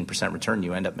 15% return,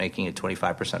 you end up making a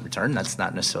 25% return, that's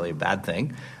not necessarily a bad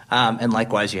thing. And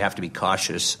likewise, you have to be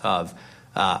cautious of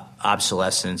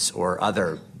obsolescence or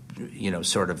other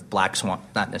sort of black swan,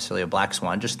 not necessarily a black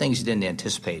swan, just things you didn't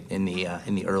anticipate in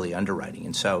the early underwriting.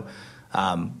 And so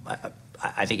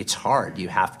I think it's hard. You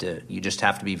just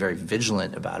have to be very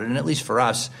vigilant about it. And at least for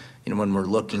us, when we're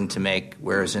looking to make,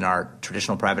 whereas in our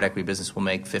traditional private equity business, we'll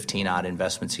make 15 odd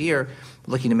investments a year,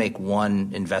 we're looking to make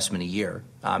one investment a year.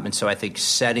 And so I think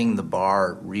setting the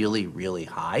bar really, really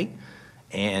high,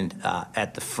 and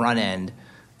at the front end,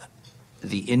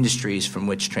 the industries from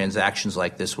which transactions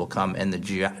like this will come and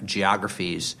the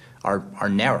geographies are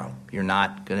narrow. You're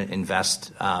not going to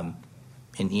invest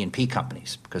in E&P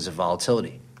companies because of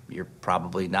volatility. You're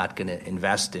probably not going to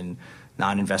invest in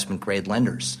non-investment grade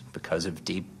lenders because of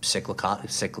deep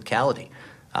cyclicality.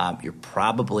 You're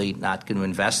probably not going to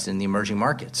invest in the emerging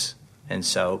markets. And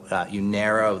so you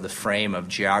narrow the frame of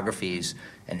geographies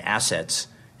and assets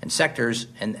and sectors,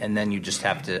 and then you just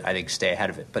have to, I think, stay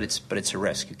ahead of it. But it's a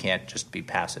risk. You can't just be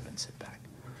passive and sit back.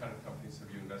 What kind of companies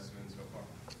have you invested in so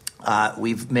far?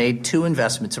 We've made 2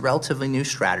 investments, a relatively new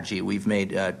strategy. We've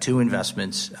made 2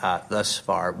 investments thus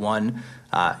far. One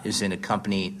is in a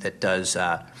company that does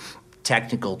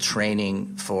technical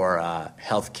training for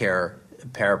healthcare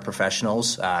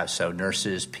paraprofessionals, so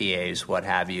nurses, PAs, what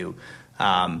have you,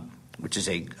 which is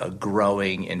a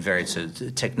growing and it's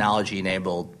a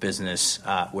technology-enabled business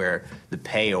where the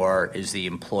payor is the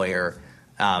employer,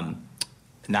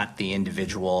 not the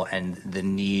individual, and the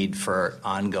need for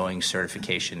ongoing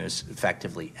certification is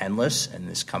effectively endless, and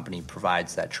this company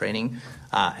provides that training.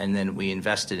 And then we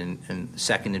invested in the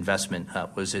second investment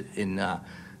was in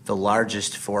the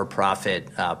largest for-profit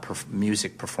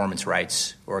music performance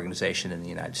rights organization in the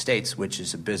United States, which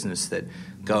is a business that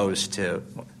goes to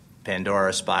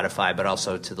Pandora, Spotify, but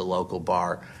also to the local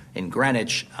bar in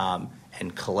Greenwich,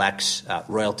 and collects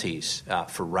royalties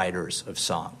for writers of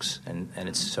songs. And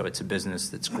it's a business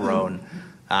that's grown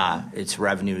its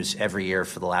revenues every year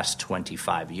for the last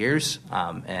 25 years.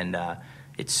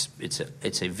 It's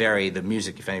the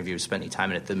music, if any of you have spent any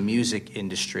time in it, the music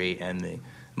industry and the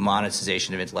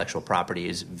monetization of intellectual property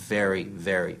is very,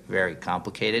 very, very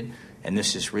complicated. And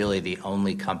this is really the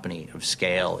only company of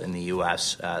scale in the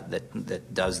U.S.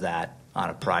 that does that on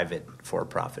a private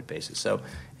for-profit basis. So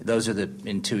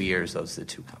in 2 years, those are the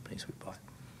 2 companies we bought.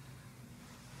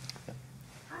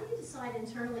 How do you decide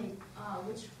internally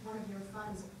which one of your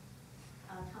funds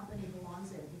a company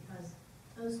belongs in? Because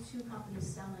those 2 companies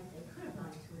sound like they could have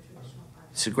gone into a traditional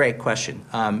private. It's a great question.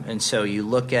 And so you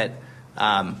look at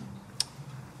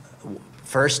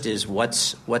First is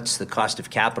what's the cost of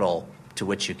capital to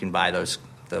which you can buy those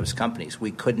companies.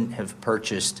 We couldn't have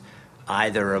purchased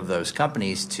either of those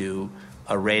companies to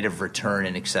a rate of return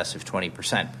in excess of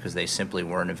 20% because they simply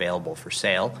weren't available for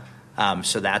sale.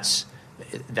 So that's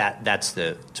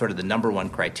the sort of the number one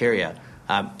criteria.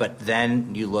 But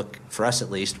then you look, for us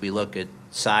at least, we look at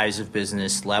size of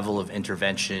business, level of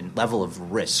intervention, level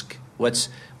of risk. What's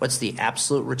the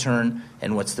absolute return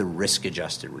and what's the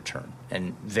risk-adjusted return?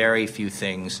 And very few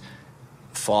things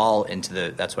fall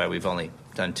into that's why we've only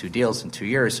done 2 deals in 2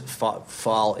 years,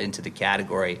 fall into the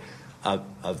category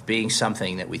of being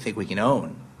something that we think we can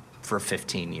own for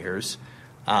 15 years.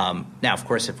 Now, of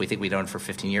course, if we think we'd own it for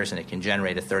 15 years and it can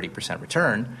generate a 30%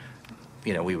 return,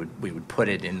 we would put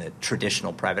it in the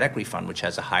traditional private equity fund, which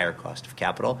has a higher cost of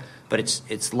capital. But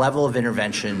it's level of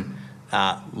intervention,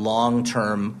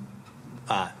 long-term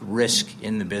risk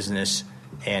in the business,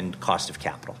 and cost of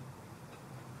capital.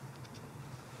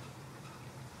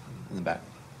 In the back.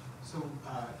 So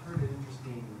I've heard it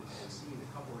interesting and seen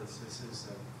a couple instances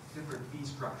of different fee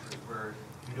structures where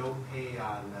you don't pay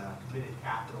on committed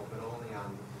capital, but only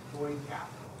on deployed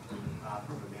capital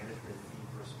from a management fee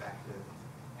perspective.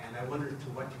 And I wondered to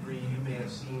what degree you may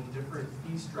have seen different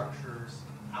fee structures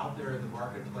out there in the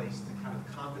marketplace to kind of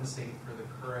compensate for the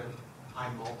current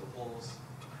high multiples,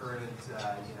 current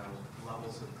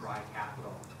levels of dry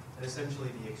capital. And essentially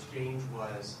the exchange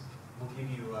was, we'll give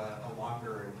you a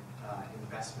longer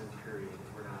investment period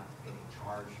if we're not paying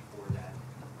charge for that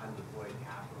undeployed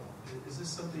capital. Is this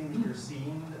something that you're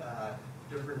seeing,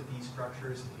 different fee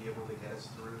structures to be able to get us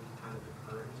through kind of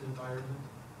the current environment?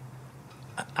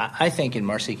 I think, and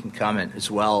Marcy can comment as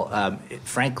well,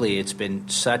 frankly, it's been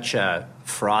such a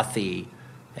frothy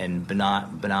and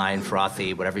benign,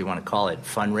 frothy, whatever you want to call it,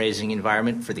 fundraising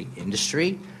environment for the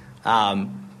industry,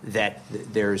 that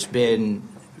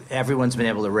everyone's been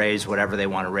able to raise whatever they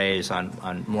want to raise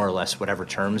on more or less whatever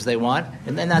terms they want.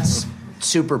 And then that's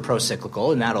super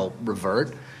pro-cyclical, and that'll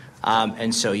revert.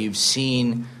 And so you've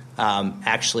seen,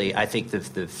 actually, I think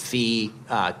the fee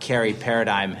carry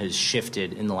paradigm has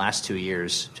shifted in the last 2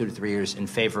 to 3 years in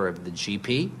favor of the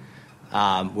GP,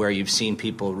 where you've seen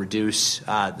people reduce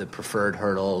the preferred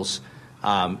hurdles,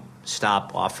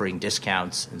 stop offering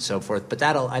discounts and so forth. But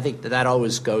I think that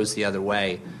always goes the other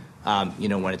way,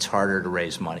 when it's harder to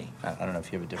raise money. I don't know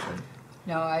if you have a different...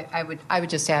 No, I would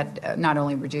just add not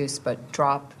only reduce but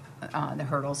drop the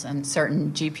hurdles in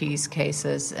certain GPs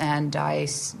cases. And I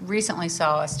recently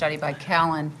saw a study by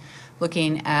Callan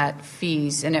looking at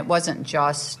fees, and it wasn't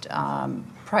just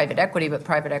private equity, but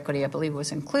private equity, I believe,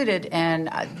 was included, and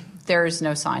there is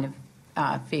no sign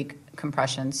of fee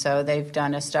compression. So they've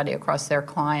done a study across their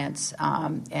clients,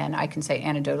 and I can say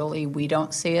anecdotally we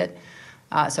don't see it,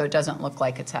 so it doesn't look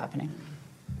like it's happening.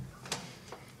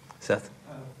 Seth?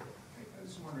 I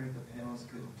was wondering if the panelists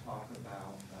could talk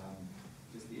about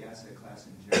just the asset class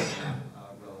in general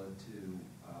relative to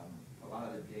a lot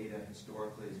of the data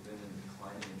historically has been in a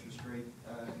declining interest rate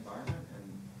environment, and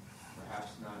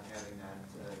perhaps not having that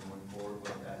going forward,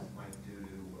 what that might do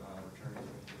to return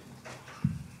expectations.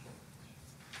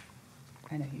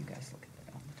 I know you guys look at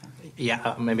that all the time.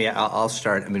 Yeah, maybe I'll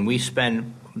start. I mean, we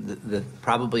spend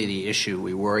probably the issue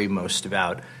we worry most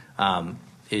about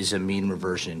is a mean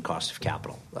reversion in cost of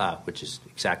capital, which is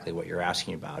exactly what you're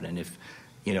asking about. And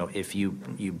if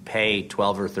you pay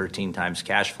 12 or 13 times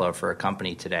cash flow for a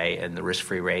company today, and the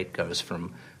risk-free rate goes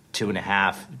from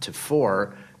 2.5 to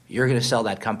 4, you're going to sell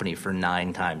that company for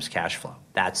 9 times cash flow.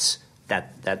 That's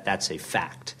a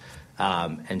fact.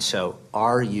 And so,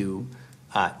 are you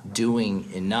doing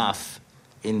enough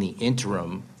in the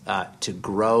interim to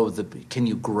grow can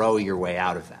you grow your way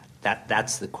out of that?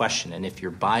 That's the question. And if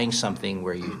you're buying something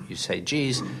where you say,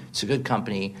 geez, it's a good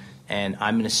company and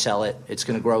I'm going to sell it, it's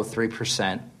going to grow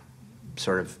 3%,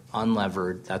 sort of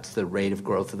unlevered, that's the rate of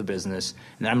growth of the business,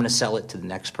 and then I'm going to sell it to the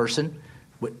next person.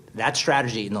 That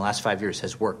strategy in the last 5 years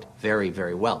has worked very,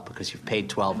 very well because you've paid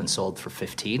 12 and sold for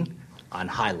 15 on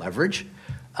high leverage.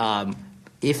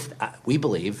 If we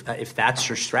believe if that's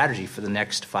your strategy for the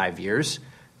next 5 years,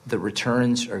 the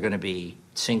returns are going to be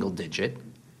single-digit,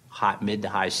 mid to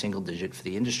high single-digit for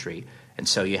the industry, and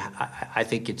so I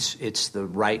think it's the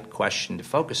right question to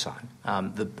focus on.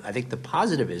 I think the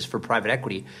positive is for private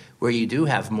equity, where you do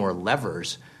have more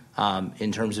levers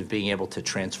in terms of being able to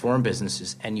transform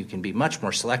businesses, and you can be much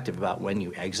more selective about when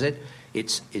you exit.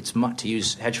 It's to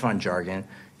use hedge fund jargon,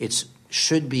 it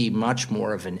should be much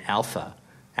more of an alpha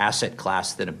asset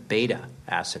class than a beta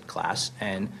asset class.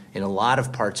 And in a lot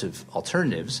of parts of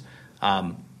alternatives,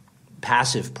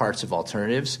 passive parts of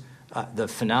alternatives, the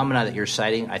phenomena that you're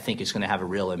citing, I think, is going to have a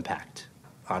real impact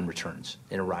on returns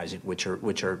in a rising,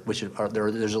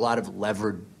 there's a lot of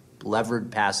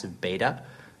levered passive beta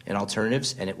in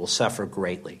alternatives, and it will suffer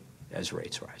greatly as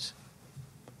rates rise.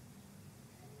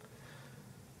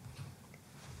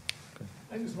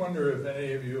 I just wonder if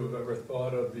any of you have ever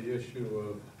thought of the issue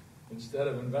of, instead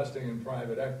of investing in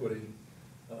private equity,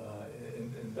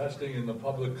 investing in the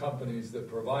public companies that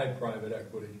provide private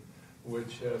equity,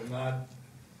 which have not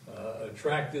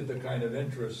attracted the kind of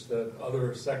interest that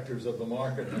other sectors of the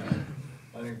market have.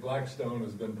 I think Blackstone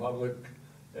has been public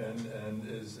and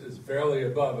is barely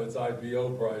above its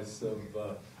IPO price of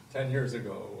 10 years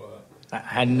ago. I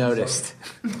hadn't noticed.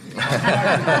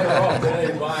 They're all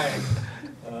today buying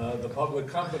the public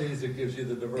companies. It gives you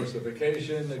the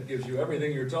diversification. It gives you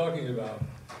everything you're talking about.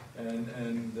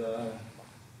 And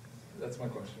that's my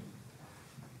question.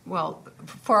 Well,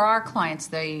 for our clients,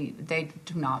 they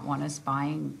do not want us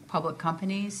buying public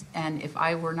companies. And if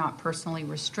I were not personally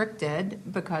restricted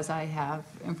because I have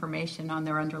information on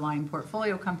their underlying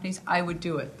portfolio companies, I would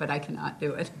do it, but I cannot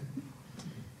do it.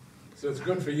 So it's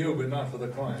good for you, but not for the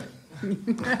client.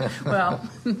 Well,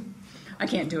 I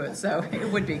can't do it, so it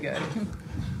would be good.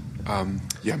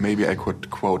 Maybe I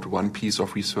could quote one piece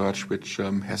of research which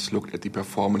has looked at the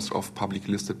performance of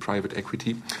publicly listed private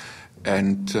equity.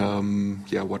 And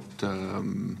what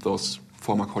those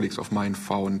former colleagues of mine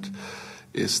found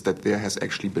is that there has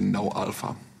actually been no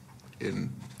alpha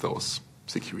in those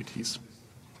securities.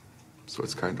 So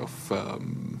it's kind of,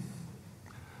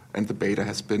 and the beta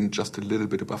has been just a little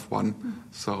bit above 1,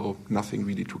 so nothing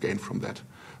really to gain from that.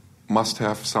 Must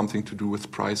have something to do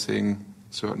with pricing,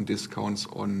 certain discounts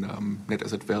on net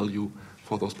asset value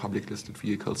for those public listed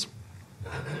vehicles.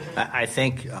 I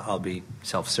think I'll be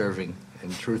self-serving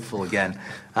and truthful again.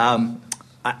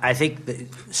 I think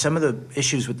that some of the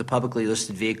issues with the publicly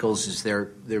listed vehicles is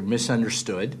they're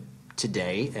misunderstood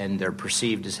today, and they're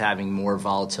perceived as having more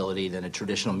volatility than a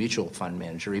traditional mutual fund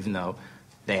manager, even though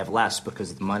they have less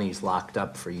because the money's locked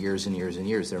up for years and years and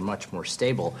years. They're much more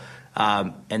stable,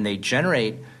 and they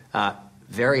generate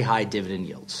very high dividend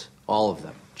yields. All of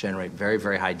them generate very,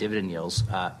 very high dividend yields.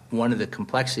 One of the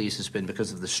complexities has been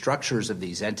because of the structures of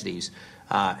these entities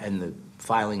and the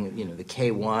filing, the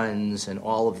K1s and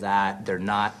all of that. They're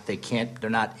not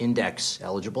index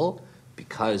eligible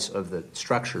because of the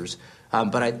structures.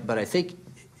 But I think,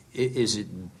 is it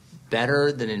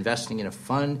better than investing in a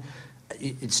fund?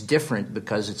 It's different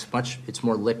because it's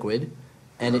more liquid,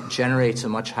 and it generates a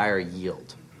much higher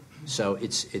yield. So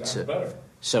it's better.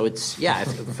 So it's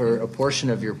for a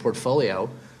portion of your portfolio,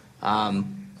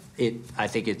 I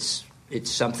think it's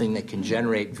something that can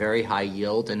generate very high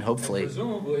yield and hopefully. And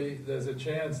presumably, there's a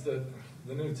chance that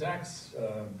the new tax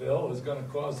bill is going to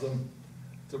cause them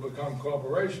to become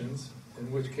corporations,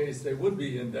 in which case they would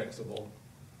be indexable,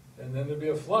 and then there'd be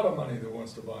a flood of money that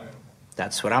wants to buy them.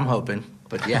 That's what I'm hoping,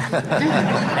 but yeah.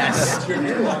 What's your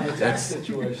view on the tax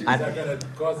situation? Is that going to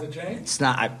cause a change?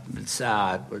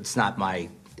 It's not my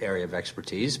area of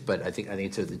expertise, but I think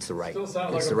it's the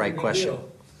right question.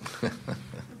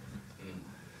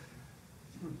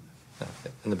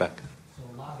 In the back. So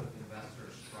a lot of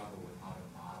investors struggle with how to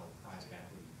model private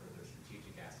equity for their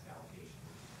strategic asset allocation,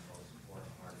 which is the most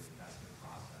important part of the investment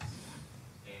process.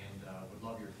 And would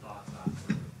love your thoughts on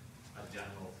sort of a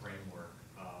general framework.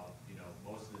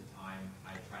 Most of the time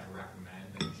I try to recommend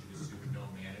that you should assume no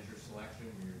manager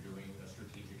selection when you're doing a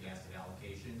strategic asset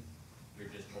allocation. You're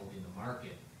just holding the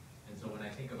market. And so when I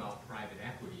think about private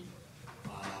equity,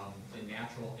 the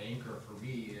natural anchor for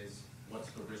me is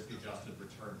what's the risk-adjusted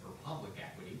return for public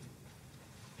equity,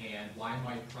 and why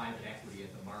might private equity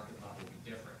at the market level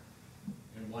be different?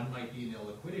 And one might be an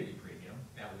illiquidity premium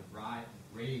that would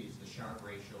raise the Sharpe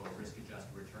ratio of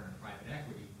risk-adjusted return in private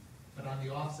equity, but on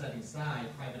the offsetting side,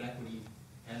 private equity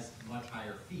has much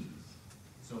higher fees.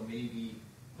 So maybe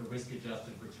the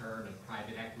risk-adjusted return of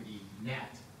private equity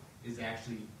net is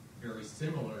actually very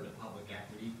similar to public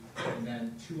equity. And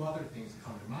then two other things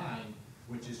come to mind,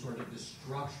 which is sort of the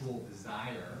structural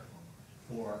desire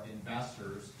for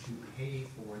investors to pay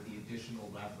for the additional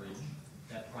leverage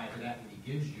that private equity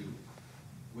gives you,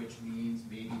 which means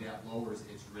maybe that lowers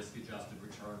its risk-adjusted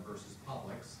return versus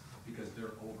publics because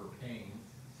they're overpaying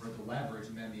for the leverage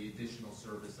and then the additional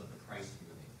service of the price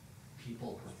smoothing.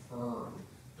 People prefer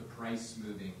the price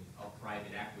smoothing of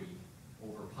private equity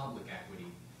over public equity.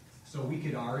 So we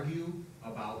could argue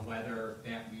about whether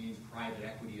that means private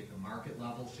equity at the market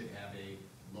level should have a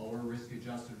lower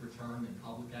risk-adjusted return than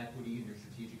public equity in your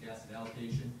strategic asset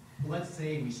allocation. But let's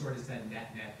say we sort of said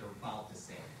net-net they're about the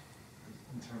same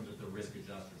in terms of the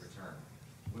risk-adjusted return.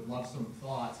 Would love some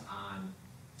thoughts on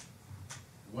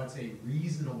what's a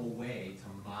reasonable way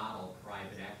to model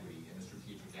private equity in a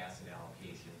strategic strategic asset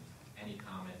allocation. Any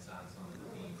comments on some of the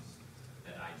themes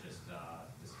that I just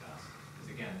discussed?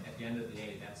 Because again, at the end of the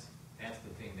day, that's the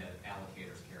thing that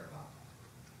allocators care about.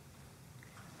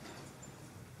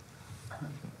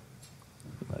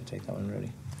 You want to take that one,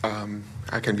 Rudy?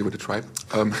 I can give it a try.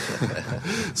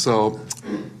 So,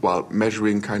 while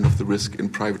measuring kind of the risk in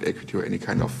private equity or any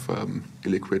kind of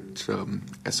illiquid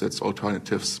assets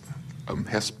alternatives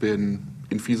has been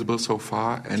infeasible so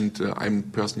far, and I'm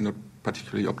personally not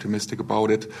particularly optimistic about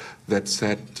it. That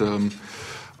said,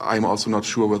 I'm also not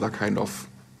sure whether kind of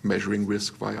measuring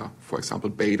risk via, for example,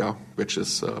 beta, which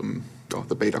is or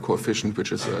the beta coefficient,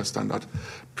 which is a standard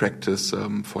practice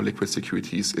for liquid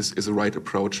securities, is a right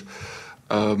approach.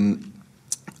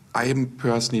 I am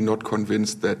personally not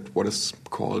convinced that what is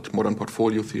called modern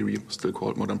portfolio theory, still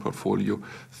called modern portfolio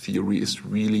theory, is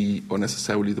really or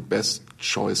necessarily the best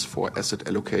choice for asset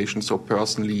allocation. So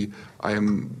personally, I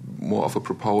am more of a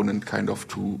proponent kind of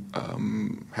to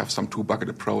have some two-bucket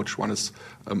approach. One is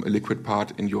a liquid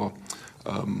part in your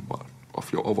of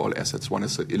your overall assets. One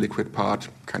is an illiquid part,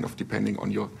 kind of depending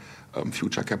on your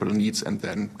future capital needs, and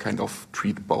then kind of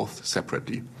treat both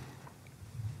separately.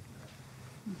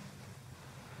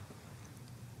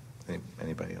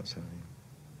 Anybody else have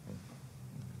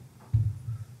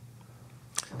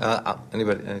any?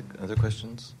 Anybody? Other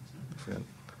questions?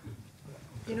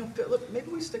 You know, look, maybe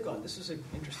we stick on, this is an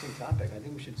interesting topic. I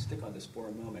think we should stick on this for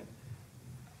a moment.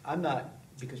 I'm not,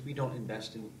 because we don't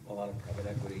invest in a lot of private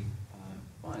equity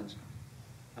funds,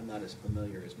 I'm not as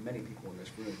familiar as many people in this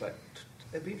room, but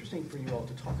it'd be interesting for you all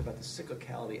to talk about the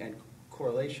cyclicality and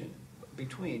correlation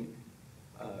between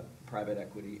private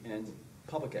equity and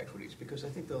public equities, because I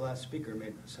think the last speaker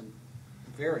made some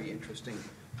very interesting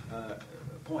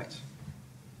points.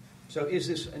 So is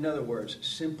this, in other words,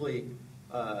 simply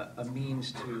a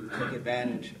means to take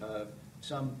advantage of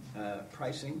some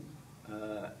pricing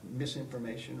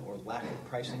misinformation or lack of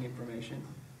pricing information?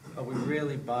 Are we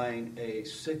really buying a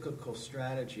cyclical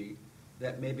strategy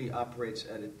that maybe operates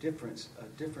at a different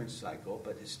cycle,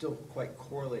 but is still quite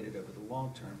correlated over the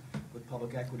long term with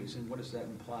public equities? And what does that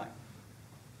imply?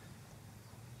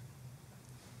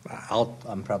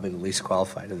 I'm probably the least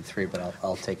qualified of the three, but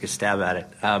I'll take a stab at it.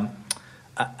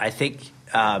 I think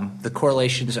the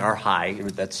correlations are high.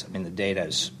 The data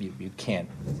is, you can't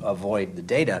avoid the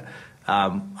data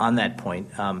on that point.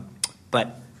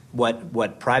 But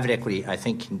what private equity, I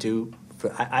think, can do,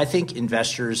 I think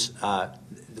investors,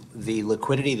 the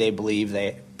liquidity they believe,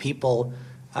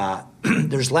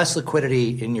 there's less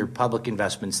liquidity in your public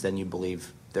investments than you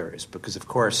believe there is, because, of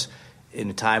course, in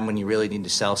a time when you really need to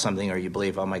sell something, or you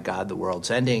believe, oh my God, the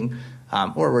world's ending,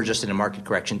 or we're just in a market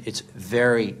correction, it's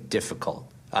very difficult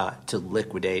to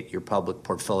liquidate your public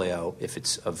portfolio if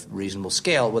it's of reasonable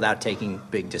scale without taking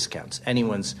big discounts.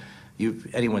 Anyone's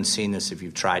seen this if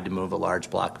you've tried to move a large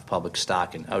block of public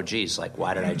stock, and oh geez, like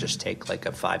why did I just take like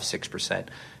a 5-6%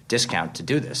 discount to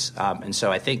do this? And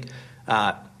so I think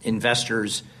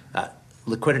investors.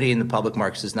 Liquidity in the public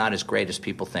markets is not as great as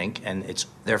people think, and it's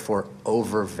therefore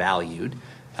overvalued.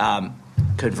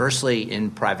 Conversely,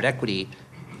 in private equity,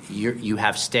 you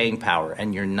have staying power,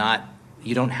 and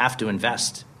you don't have to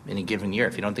invest in a given year.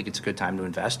 If you don't think it's a good time to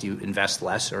invest, you invest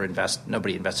less, or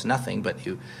nobody invests nothing, but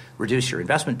you reduce your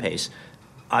investment pace.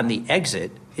 On the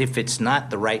exit, if it's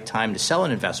not the right time to sell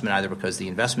an investment, either because the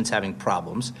investment's having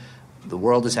problems, the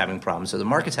world is having problems, or the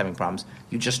market's having problems,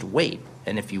 you just wait.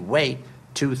 And if you wait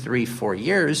 2, 3, 4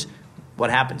 years, what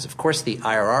happens? Of course, the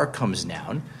IRR comes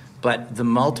down, but the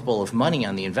multiple of money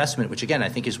on the investment, which again I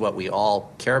think is what we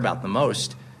all care about the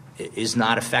most, is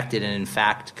not affected, and in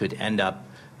fact could end up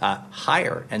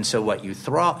higher. And so what you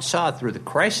saw through the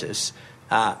crisis,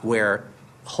 where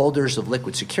holders of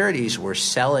liquid securities were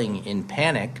selling in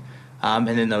panic, and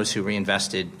then those who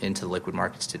reinvested into the liquid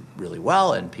markets did really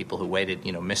well, and people who waited,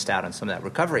 missed out on some of that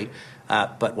recovery.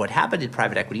 But what happened in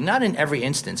private equity, not in every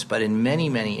instance, but in many,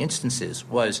 many instances,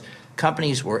 was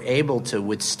companies were able to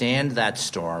withstand that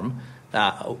storm,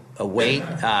 await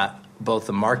both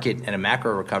the market and a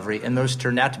macro recovery, and those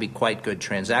turned out to be quite good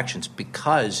transactions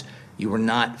because you were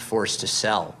not forced to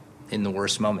sell in the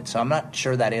worst moment. So I'm not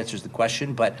sure that answers the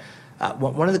question, but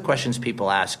one of the questions people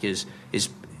ask is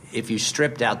if you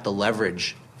stripped out the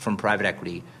leverage from private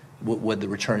equity, would the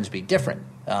returns be different?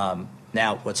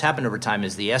 Now, what's happened over time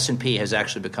is the S&P has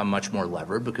actually become much more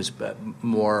levered because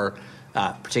more,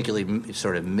 particularly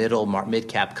sort of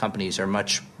mid-cap companies are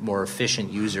much more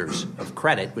efficient users of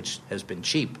credit, which has been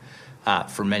cheap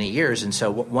for many years. And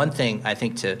so one thing I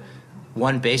think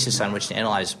one basis on which to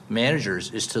analyze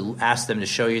managers is to ask them to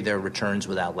show you their returns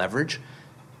without leverage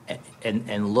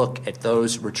and look at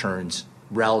those returns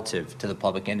relative to the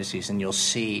public indices, and you'll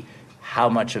see how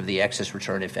much of the excess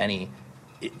return, if any,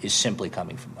 is simply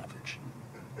coming from leverage.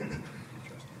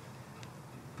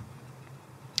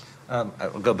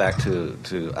 I'll go back to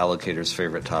allocators'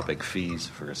 favorite topic, fees,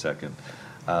 for a second.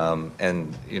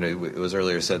 And it was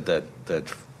earlier said that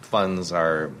funds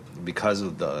are, because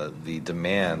of the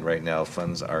demand right now,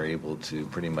 funds are able to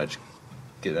pretty much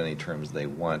get any terms they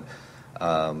want.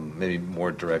 Maybe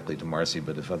more directly to Marcy,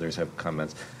 but if others have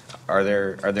comments, are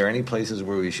there any places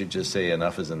where we should just say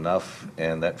enough is enough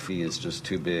and that fee is just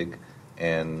too big,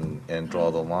 and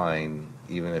draw the line,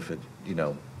 even if it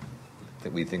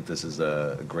that we think this is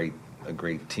a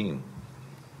great team?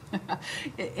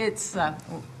 It's.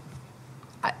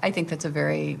 I think that's a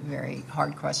very, very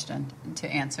hard question to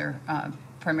answer,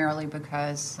 primarily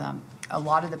because a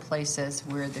lot of the places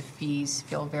where the fees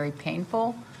feel very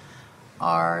painful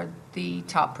are the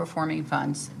top performing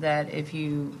funds that if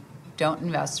you don't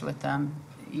invest with them,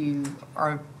 you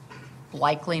are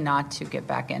likely not to get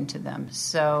back into them.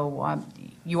 So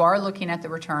you are looking at the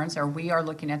returns, or we are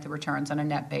looking at the returns on a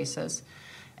net basis.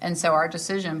 And so our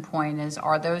decision point is,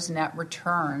 are those net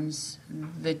returns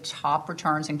the top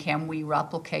returns, and can we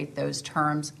replicate those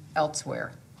terms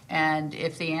elsewhere? And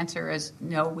if the answer is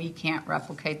no, we can't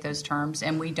replicate those terms,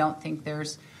 and we don't think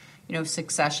there's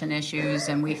succession issues,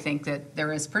 and we think that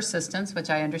there is persistence, which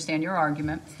I understand your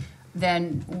argument,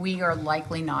 then we are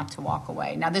likely not to walk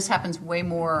away. Now, this happens way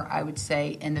more, I would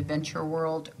say, in the venture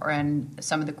world or in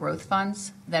some of the growth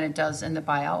funds than it does in the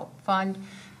buyout fund.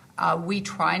 We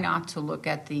try not to look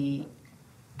at the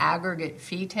aggregate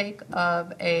fee take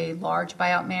of a large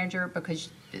buyout manager, because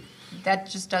that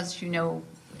just does,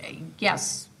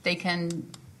 yes, they can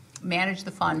manage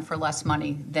the fund for less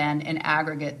money than in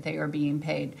aggregate they are being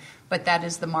paid. But that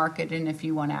is the market, and if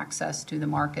you want access to the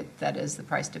market, that is the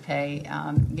price to pay.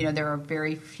 There are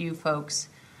very few folks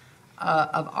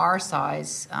of our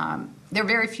size. There are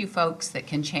very few folks that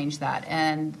can change that.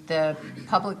 And the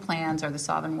public plans or the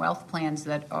sovereign wealth plans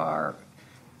that are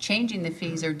changing the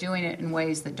fees are doing it in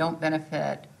ways that don't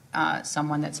benefit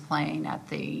someone that's playing at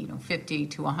the 50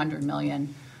 to 100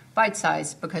 million bite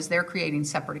size, because they're creating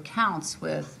separate accounts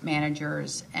with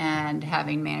managers and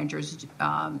having managers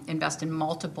invest in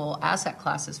multiple asset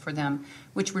classes for them,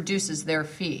 which reduces their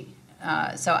fee.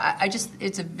 So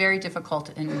it's a very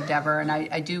difficult endeavor,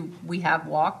 and we have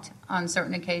walked on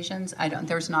certain occasions.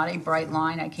 There's not a bright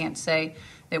line. I can't say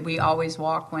that we always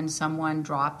walk when someone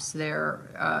drops their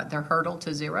hurdle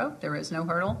to zero. There is no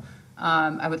hurdle.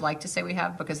 I would like to say we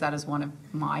have, because that is one of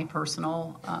my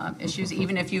personal issues.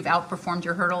 Even if you've outperformed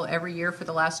your hurdle every year for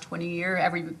the last 20 years,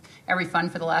 every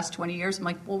fund for the last 20 years, I'm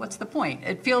like, well, what's the point?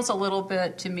 It feels a little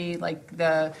bit to me like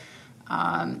the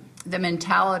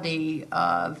mentality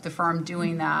of the firm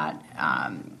doing that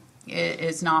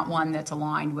is not one that's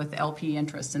aligned with LP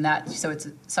interest, and so it's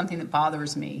something that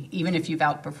bothers me, even if you've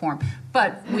outperformed.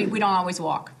 But we don't always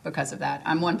walk because of that.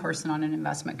 I'm one person on an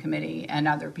investment committee, and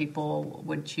other people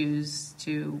would choose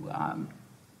to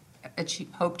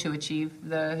hope to achieve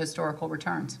the historical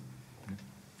returns.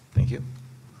 Thank you.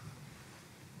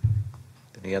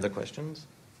 Any other questions?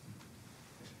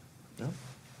 No?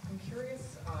 I'm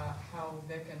curious how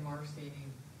Vic and Marcy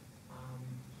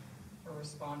are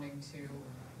responding to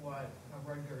what a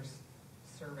Rutgers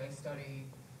survey study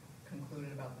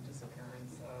concluded about the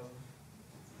disappearance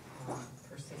of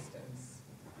persistence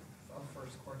of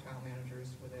first quartile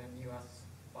managers within U.S.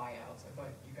 buyouts. I thought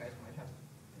you guys might have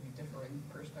differing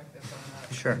perspectives on that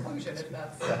conclusion. If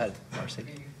that's Go ahead, Marcy.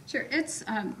 Sure, it's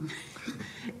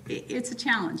a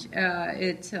challenge.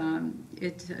 It's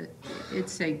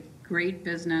a great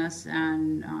business,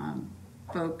 and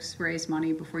folks raise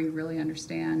money before you really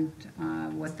understand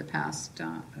what the past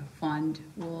fund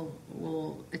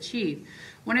will achieve.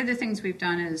 One of the things we've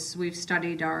done is we've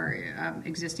studied our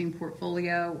existing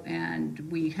portfolio, and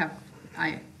we have,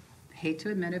 I hate to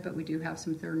admit it, but we do have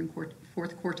some third and fourth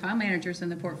quartile managers in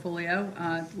the portfolio.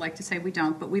 I'd like to say we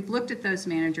don't, but we've looked at those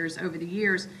managers over the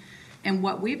years, and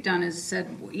what we've done is said,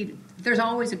 there's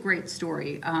always a great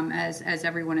story, as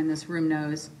everyone in this room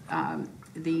knows.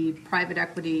 The private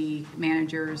equity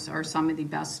managers are some of the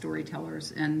best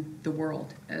storytellers in the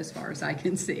world, as far as I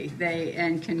can see.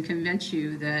 And can convince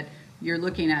you that you're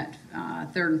looking at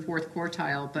third and fourth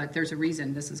quartile, but there's a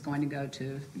reason this is going to go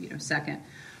to second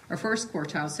or first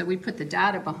quartile. So we put the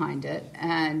data behind it,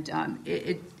 and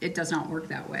it does not work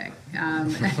that way.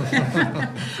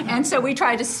 And so we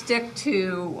try to stick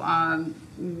to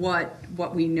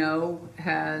what we know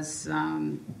has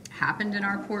happened in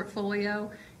our portfolio.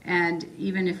 And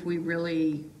even if we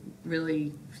really,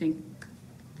 really think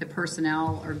the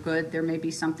personnel are good, there may be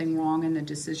something wrong in the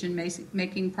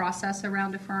decision-making process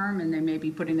around a firm, and they may be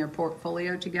putting their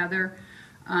portfolio together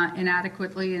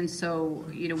inadequately, and so,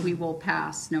 we will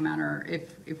pass no matter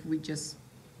if we just,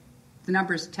 the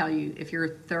numbers tell you if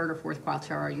you're third or fourth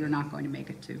quartile, you're not going to make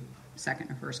it to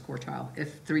second or first quartile.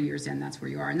 If 3 years in, that's where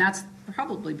you are. And that's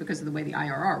probably because of the way the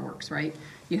IRR works, right?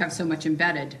 You have so much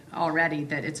embedded already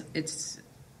that it's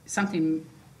something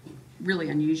really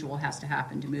unusual has to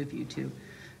happen to move you to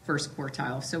first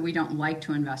quartile. So we don't like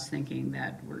to invest thinking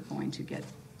that we're going to get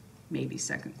maybe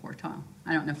second quartile.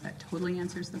 I don't know if that totally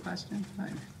answers the question,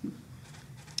 but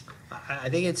I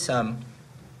think it's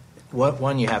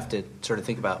one, you have to sort of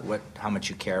think about how much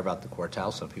you care about the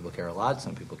quartile. Some people care a lot,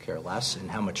 some people care less, and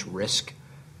how much risk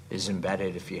is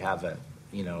embedded if you have a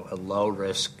low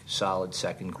risk, solid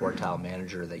second quartile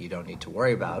manager that you don't need to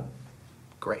worry about.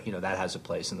 Great, that has a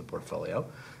place in the portfolio.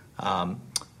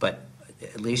 But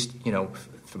at least,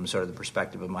 from sort of the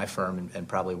perspective of my firm and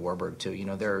probably Warburg too,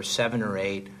 there are 7 or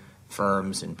 8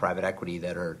 firms in private equity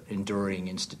that are enduring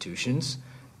institutions.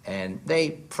 And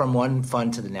they, from one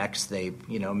fund to the next, the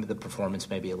performance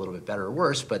may be a little bit better or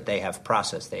worse, but they have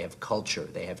process, they have culture,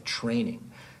 they have training.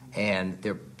 And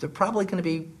they're probably going to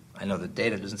be, I know the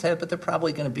data doesn't say it, but they're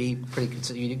probably going to be pretty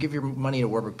consistent. You give your money to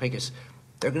Warburg Pincus,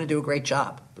 they're going to do a great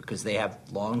job because they have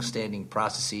long-standing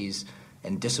processes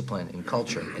and discipline and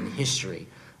culture and history.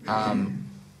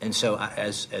 And so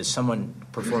as someone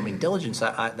performing diligence,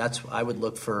 I would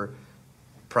look for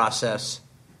process,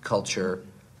 culture,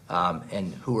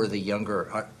 and who are the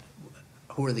younger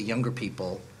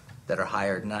people that are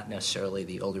hired, not necessarily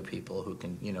the older people who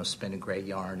can spin a great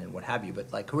yarn and what have you,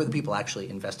 but who are the people actually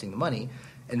investing the money,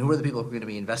 and who are the people who are going to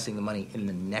be investing the money in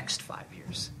the next 5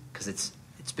 years, because it's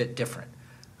a bit different.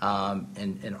 And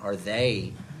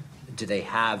do they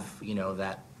have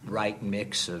that right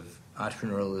mix of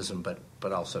entrepreneurialism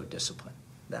but also discipline?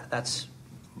 That's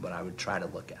what I would try to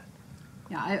look at.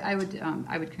 Yeah,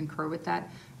 I would concur with that.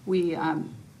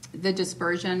 The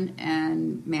dispersion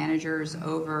and managers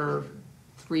over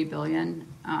 $3 billion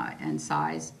in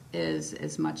size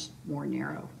is much more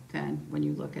narrow than when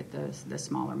you look at the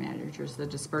smaller managers. The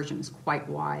dispersion is quite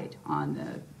wide on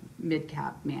the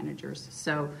mid-cap managers.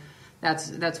 So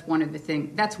that's one of the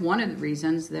things. That's one of the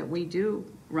reasons that we do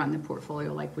run the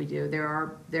portfolio like we do. There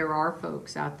are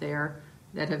folks out there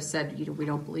that have said, we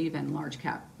don't believe in large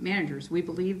cap managers. We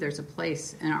believe there's a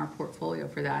place in our portfolio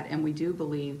for that, and we do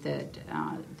believe that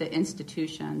the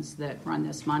institutions that run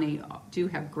this money do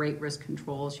have great risk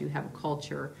controls. You have a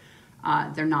culture.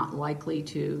 They're not likely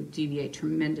to deviate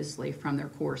tremendously from their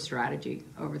core strategy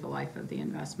over the life of the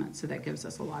investment, so that gives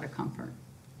us a lot of comfort.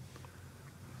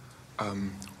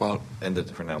 And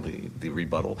for now, the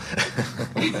rebuttal.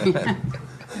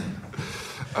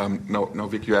 No,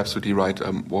 Vic, you're absolutely right.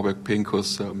 Warburg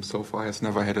Pincus so far has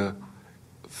never had a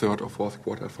third or fourth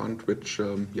quarter fund, which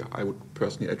I would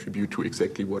personally attribute to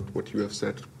exactly what you have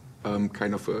said.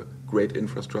 Kind of a great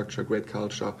infrastructure, great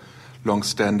culture,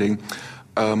 long-standing.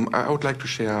 I would like to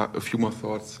share a few more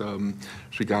thoughts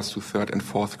with regards to third and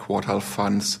fourth quartile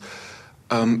funds.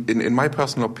 In my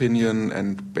personal opinion,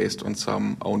 and based on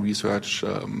some own research,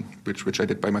 which I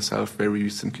did by myself very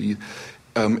recently,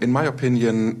 in my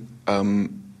opinion,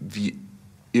 the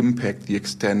impact, the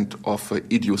extent of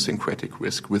idiosyncratic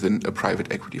risk within a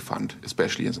private equity fund,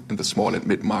 especially in the small and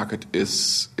mid-market,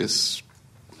 is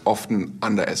often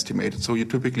underestimated. So you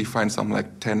typically find something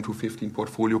like 10 to 15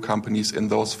 portfolio companies in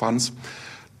those funds.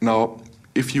 Now,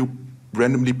 if you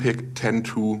randomly pick 10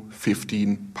 to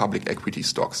 15 public equity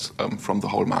stocks from the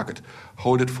whole market,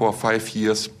 hold it for 5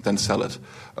 years, then sell it.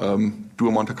 Do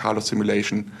a Monte Carlo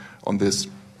simulation on this.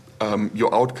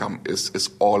 Your outcome is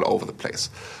all over the place.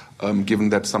 Given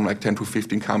that something like 10 to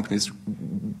 15 companies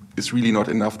is really not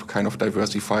enough to kind of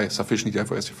sufficiently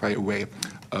diversify away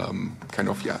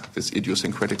this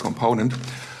idiosyncratic component.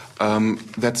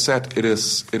 That said, it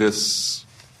is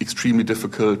extremely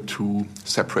difficult to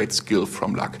separate skill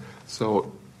from luck.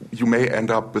 So you may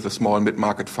end up with a small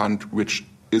mid-market fund which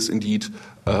is indeed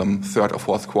third or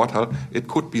fourth quartile. It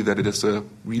could be that it is a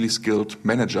really skilled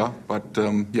manager, but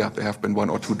there have been 1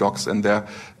 or 2 dogs in there,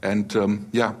 and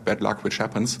bad luck, which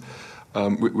happens,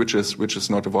 which is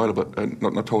not avoidable,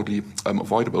 not totally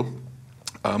avoidable.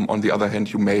 On the other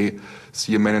hand, you may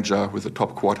see a manager with a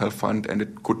top quartile fund, and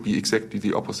it could be exactly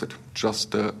the opposite.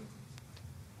 Just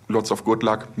lots of good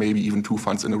luck, maybe even 2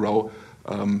 funds in a row,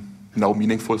 no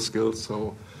meaningful skills.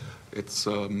 So it's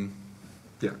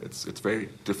very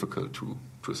difficult to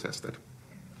assess that.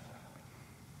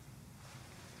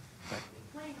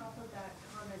 Playing off of that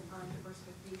comment on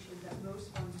diversification, that most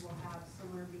funds will have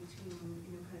somewhere between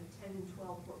kind of 10 and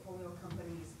 12 portfolio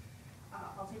companies.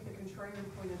 I'll take the contrarian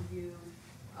point of view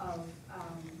of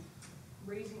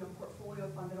raising a portfolio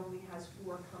fund that only has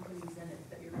 4 companies in it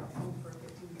that you're going to hold for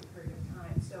 15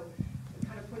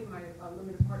 a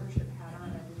limited partnership hat on,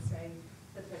 I would say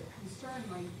that the concern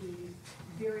might be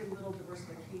very little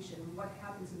diversification. What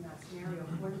happens in that scenario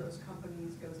if one of those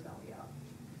companies goes belly up?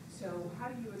 So how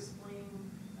do you explain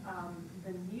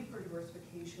the need for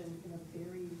diversification in a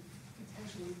very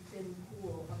potentially thin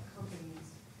pool of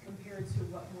companies compared to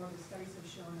what more of the studies have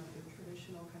shown of the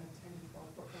traditional kind of 10 to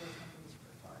 12 portfolio companies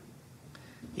per fund?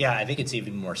 Yeah, I think it's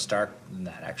even more stark than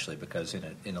that, actually, because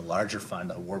in a larger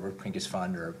fund, a Warburg Pincus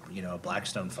fund or a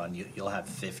Blackstone fund, you'll have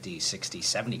 50, 60,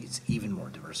 70. It's even more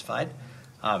diversified.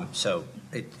 So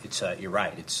you're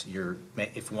right.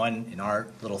 If one, in our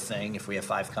little thing, if we have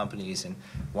 5 companies and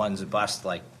one's a bust,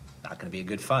 like, not going to be a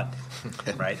good fund,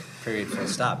 right? Period, full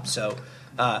stop. So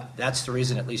that's the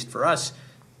reason, at least for us,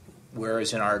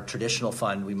 whereas in our traditional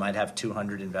fund, we might have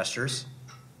 200 investors,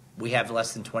 we have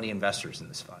less than 20 investors in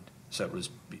this fund. So it was,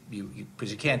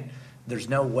 because you can't, there's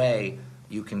no way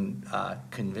you can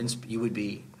convince, you would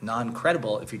be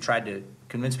non-credible if you tried to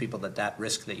convince people that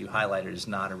risk that you highlighted is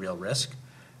not a real risk.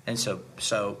 And so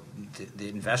the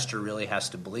investor really has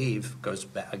to believe, goes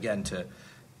back again to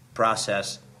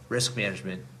process, risk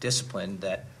management, discipline,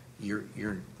 that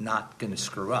you're not going to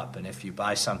screw up. And if you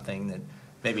buy something that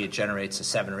maybe it generates a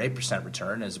 7 or 8%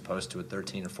 return as opposed to a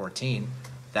 13 or 14,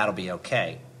 that'll be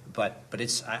okay. But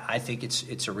I think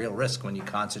it's a real risk when you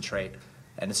concentrate,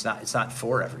 and it's not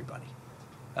for everybody.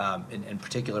 In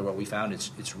particular, what we found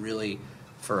it's really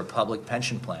for a public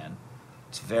pension plan.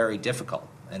 It's very difficult.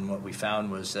 And what we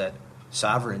found was that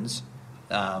sovereigns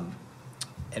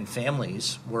and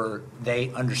families they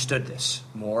understood this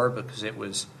more because it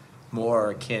was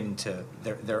more akin to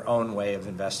their own way of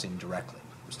investing directly,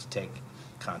 was to take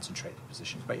concentrated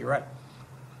positions. But you're right.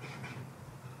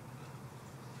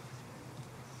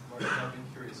 Mark, I've been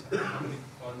curious, how many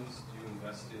funds do you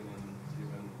invest in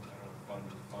given fund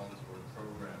of funds or a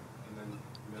program? And then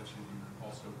you mentioned you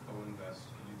also co-invest.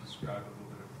 Can you describe a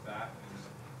little bit of that? And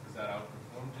does that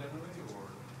outperform generally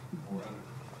or underperform?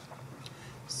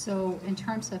 So in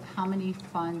terms of how many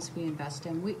funds we invest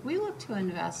in, we look to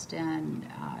invest in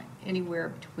anywhere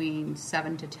between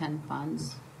 7 to 10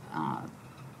 funds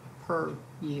per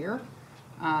year.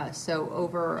 So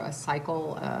over a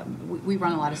cycle, we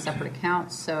run a lot of separate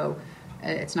accounts, so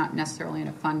it's not necessarily in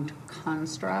a fund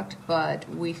construct, but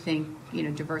we think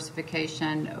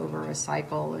diversification over a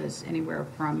cycle is anywhere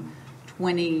from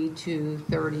 20 to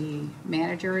 30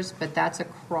 managers, but that's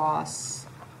across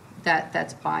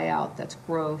that's buyout, that's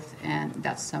growth, and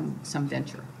that's some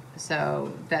venture.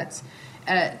 So that's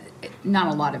not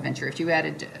a lot of venture. If you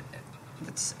added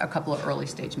it's a couple of early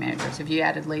stage managers. If you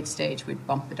added late stage, we'd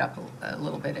bump it up a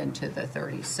little bit into the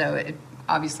 30s. So it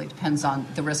obviously depends on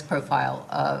the risk profile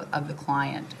of the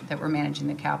client that we're managing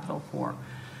the capital for.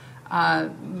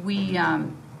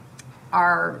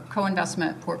 Our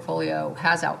co-investment portfolio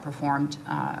has outperformed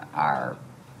our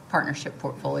partnership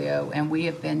portfolio, and we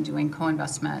have been doing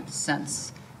co-investment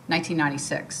since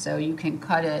 1996. So you can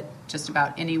cut it just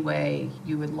about any way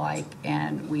you would like,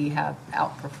 and we have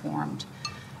outperformed.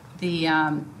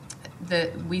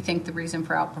 We think the reason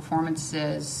for outperformance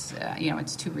is,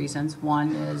 it's 2 reasons.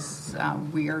 One is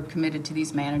we are committed to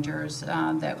these managers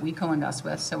that we co-invest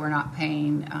with, so we're not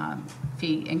paying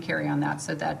fee and carry on that,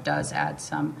 so that does add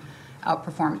some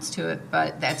outperformance to it,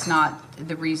 but that's not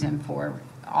the reason for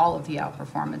all of the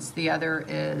outperformance. The other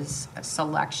is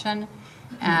selection,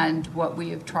 and what we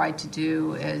have tried to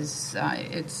do is,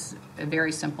 it's a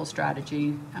very simple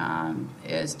strategy,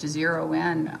 is to zero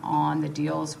in on the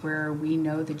deals where we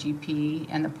know the GP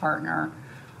and the partner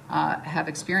have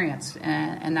experience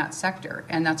in that sector,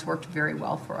 and that's worked very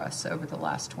well for us over the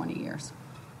last 20 years.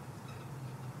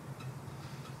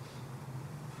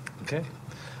 Okay.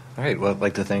 All right. Well, I'd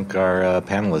like to thank our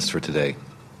panelists for today.